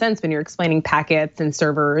a lot of sense when you're explaining packets and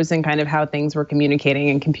servers and kind of how things were communicating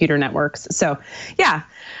in computer networks. So yeah,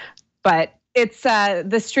 but it's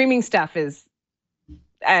the streaming stuff is,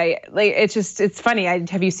 it's funny.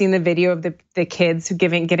 Have you seen the video of the kids who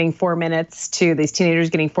getting 4 minutes to these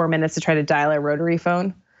teenagers getting 4 minutes to try to dial a rotary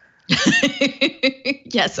phone?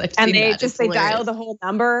 Yes, I've and seen they that. just they dial the whole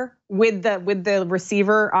number with the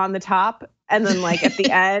receiver on the top, and then like at the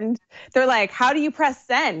end they're like, how do you press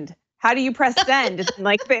send? How do you press send? And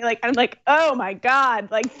like I'm like, oh my God,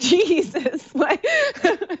 like Jesus. Like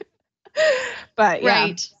but yeah.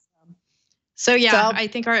 Right. So yeah, I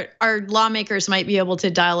think our lawmakers might be able to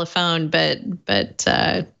dial a phone, but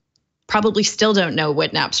probably still don't know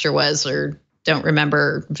what Napster was or don't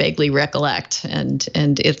remember, vaguely recollect, and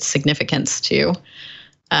its significance to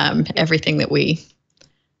everything that we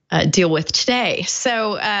deal with today.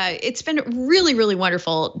 So it's been really, really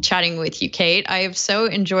wonderful chatting with you, Kate. I have so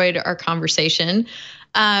enjoyed our conversation.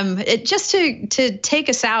 Just to take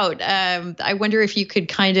us out, I wonder if you could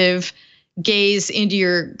kind of gaze into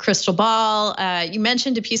your crystal ball. You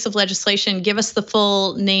mentioned a piece of legislation. Give us the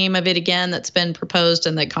full name of it again that's been proposed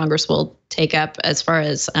and that Congress will take up as far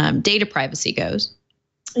as data privacy goes.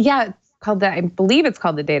 Yeah, it's called I believe it's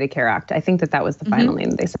called the Data Care Act. I think that was the final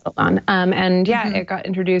name that they settled on. And yeah, it got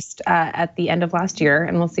introduced at the end of last year,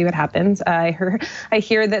 and we'll see what happens. I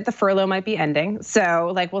hear that the furlough might be ending,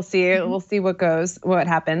 so like we'll see what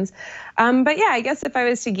happens. But yeah, I guess if I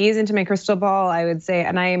was to gaze into my crystal ball, I would say,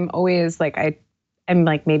 and I'm always like I'm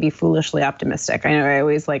like maybe foolishly optimistic. I know I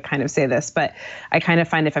always like kind of say this, but I kind of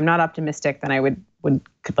find if I'm not optimistic, then I would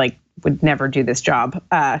never do this job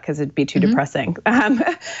because it'd be too depressing.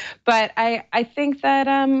 But I think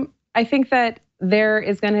that there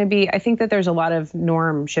is going to be, I think that there's a lot of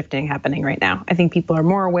norm shifting happening right now. I think people are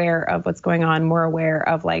more aware of what's going on, more aware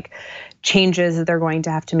of like changes that they're going to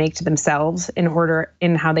have to make to themselves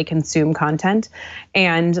in how they consume content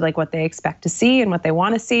and like what they expect to see and what they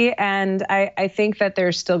want to see. And I think that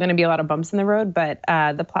there's still going to be a lot of bumps in the road, but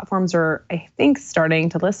the platforms are, I think, starting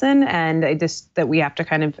to listen, and that we have to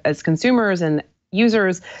kind of, as consumers and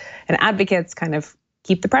users and advocates, kind of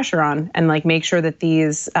keep the pressure on and like make sure that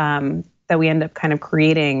these that we end up kind of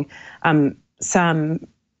creating some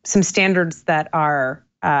standards that are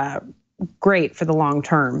great for the long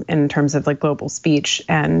term in terms of like global speech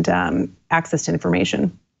and access to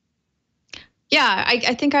information. Yeah,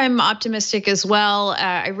 I think I'm optimistic as well.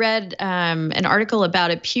 I read an article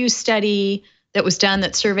about a Pew study that was done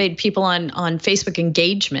that surveyed people on Facebook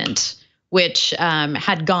engagement, which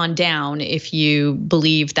had gone down, if you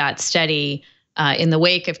believe that study, in the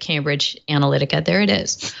wake of Cambridge Analytica. There it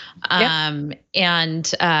is. Yep.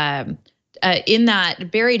 In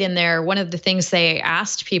that, buried in there, one of the things they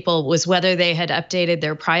asked people was whether they had updated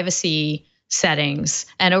their privacy settings,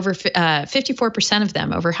 and over 54% of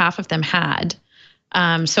them, over half of them had.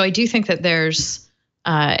 So I do think that there's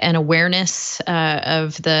an awareness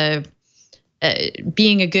of the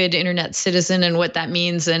being a good internet citizen and what that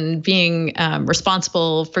means, and being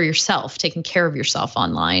responsible for yourself, taking care of yourself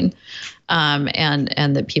online,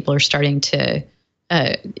 and that people are starting to.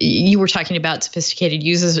 You were talking about sophisticated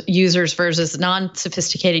users versus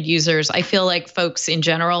non-sophisticated users. I feel like folks in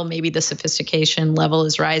general, maybe the sophistication level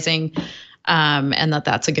is rising, and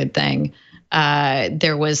that's a good thing.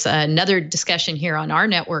 There was another discussion here on our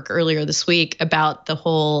network earlier this week about the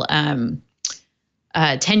whole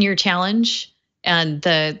 10-year challenge, and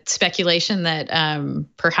the speculation that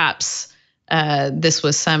perhaps this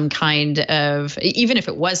was some kind of, even if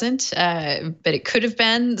it wasn't, but it could have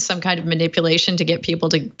been some kind of manipulation to get people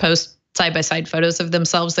to post side-by-side photos of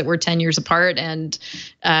themselves that were 10 years apart, and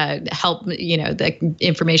help, the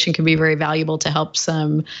information can be very valuable to help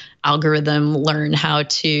some algorithm learn how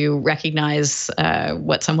to recognize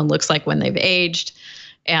what someone looks like when they've aged.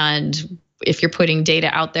 And if you're putting data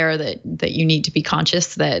out there, that you need to be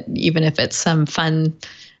conscious that even if it's some fun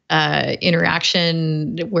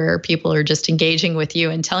interaction where people are just engaging with you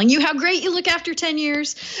and telling you how great you look after 10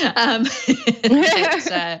 years,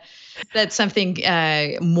 that something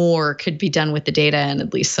more could be done with the data, and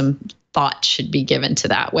at least some thought should be given to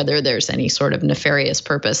that, whether there's any sort of nefarious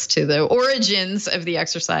purpose to the origins of the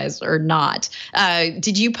exercise or not.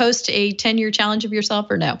 Did you post a 10-year challenge of yourself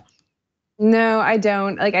or no? No, I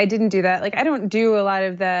don't. I didn't do that. I don't do a lot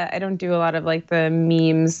of like the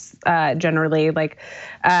memes generally. But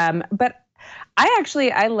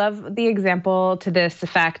I love the example to this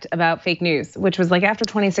effect about fake news, which was like after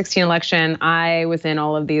 2016 election, I was in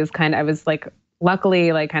all of these I was like, luckily,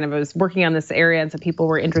 I was working on this area, and so people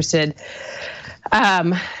were interested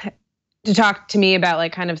to talk to me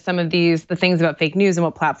about some of the things about fake news and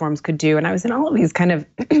what platforms could do. And I was in all of these kind of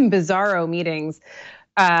bizarro meetings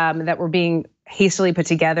that were being hastily put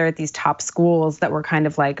together at these top schools that were kind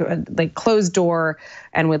of like closed door,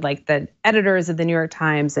 and with the editors of the New York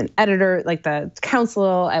Times and the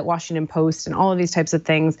counsel at Washington Post and all of these types of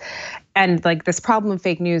things. And this problem of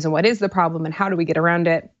fake news, and what is the problem, and how do we get around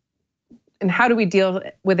it, and how do we deal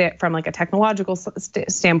with it from a technological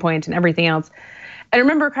standpoint and everything else. I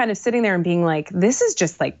remember kind of sitting there and being like,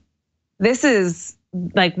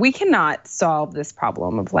 we cannot solve this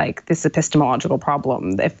problem of this epistemological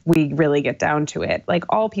problem if we really get down to it.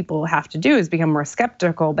 All people have to do is become more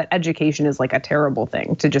skeptical, but education is a terrible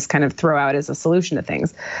thing to just kind of throw out as a solution to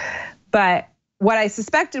things. But what I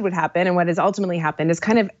suspected would happen, and what has ultimately happened, is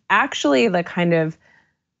kind of actually the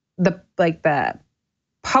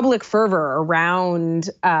public fervor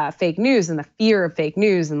around fake news and the fear of fake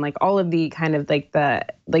news, and all of the kind of the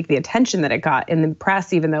attention that it got in the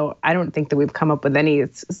press, even though I don't think that we've come up with any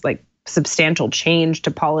substantial change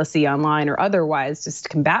to policy online or otherwise just to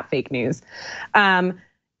combat fake news.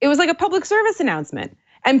 It was like a public service announcement.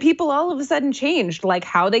 And people all of a sudden changed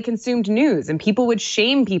how they consumed news, and people would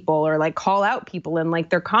shame people or call out people in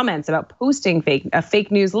their comments about posting a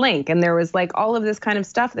fake news link. And there was all of this kind of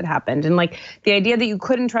stuff that happened, and the idea that you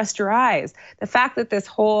couldn't trust your eyes. The fact that this is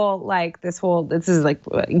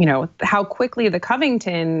how quickly the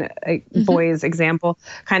Covington boys example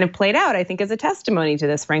kind of played out, I think is a testimony to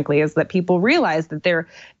this, frankly, is that people realize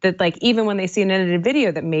that even when they see an edited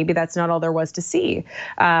video, that maybe that's not all there was to see,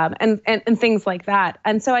 and things like that.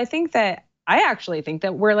 And so I actually think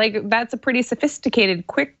that we're that's a pretty sophisticated,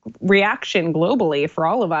 quick reaction globally for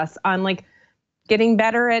all of us on getting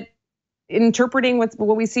better at interpreting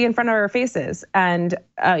what we see in front of our faces, and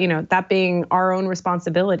that being our own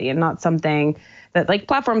responsibility, and not something that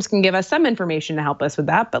platforms can give us some information to help us with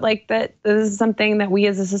that, but that this is something that we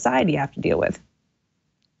as a society have to deal with.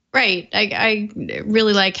 Right. I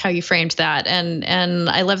really like how you framed that. And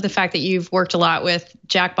I love the fact that you've worked a lot with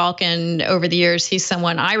Jack Balkin over the years. He's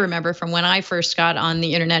someone I remember from when I first got on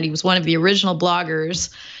the internet. He was one of the original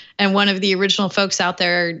bloggers and one of the original folks out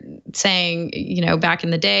there saying, back in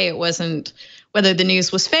the day, it wasn't whether the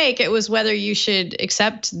news was fake, it was whether you should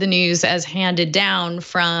accept the news as handed down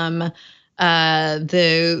from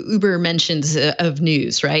the Uber mentions of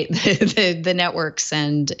news, right? the networks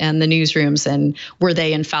and the newsrooms, and were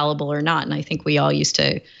they infallible or not? And I think we all used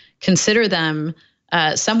to consider them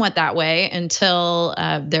somewhat that way until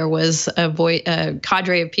there was a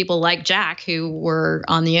cadre of people like Jack who were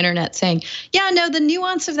on the internet saying, yeah, no, the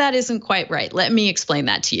nuance of that isn't quite right. Let me explain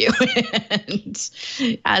that to you. And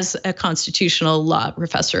as a constitutional law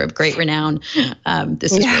professor of great renown,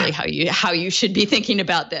 this is really how you should be thinking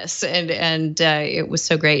about this. And it was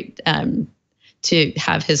so great to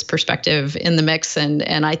have his perspective in the mix.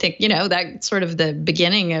 And I think, that's sort of the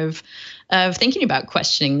beginning of thinking about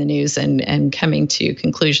questioning the news and coming to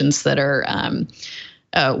conclusions that are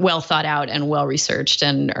well thought out and well researched,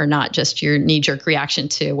 and are not just your knee-jerk reaction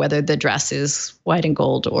to whether the dress is white and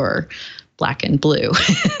gold or black and blue.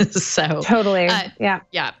 So totally,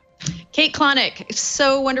 yeah. Kate Klonick,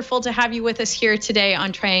 so wonderful to have you with us here today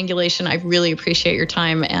on Triangulation. I really appreciate your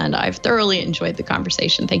time, and I've thoroughly enjoyed the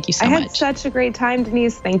conversation. Thank you so much. I had such a great time,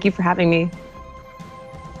 Denise. Thank you for having me.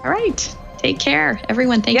 All right. Take care,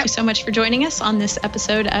 everyone. Thank you so much for joining us on this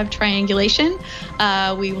episode of Triangulation.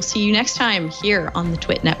 We will see you next time here on the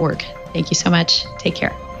Twit Network. Thank you so much. Take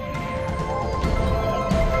care.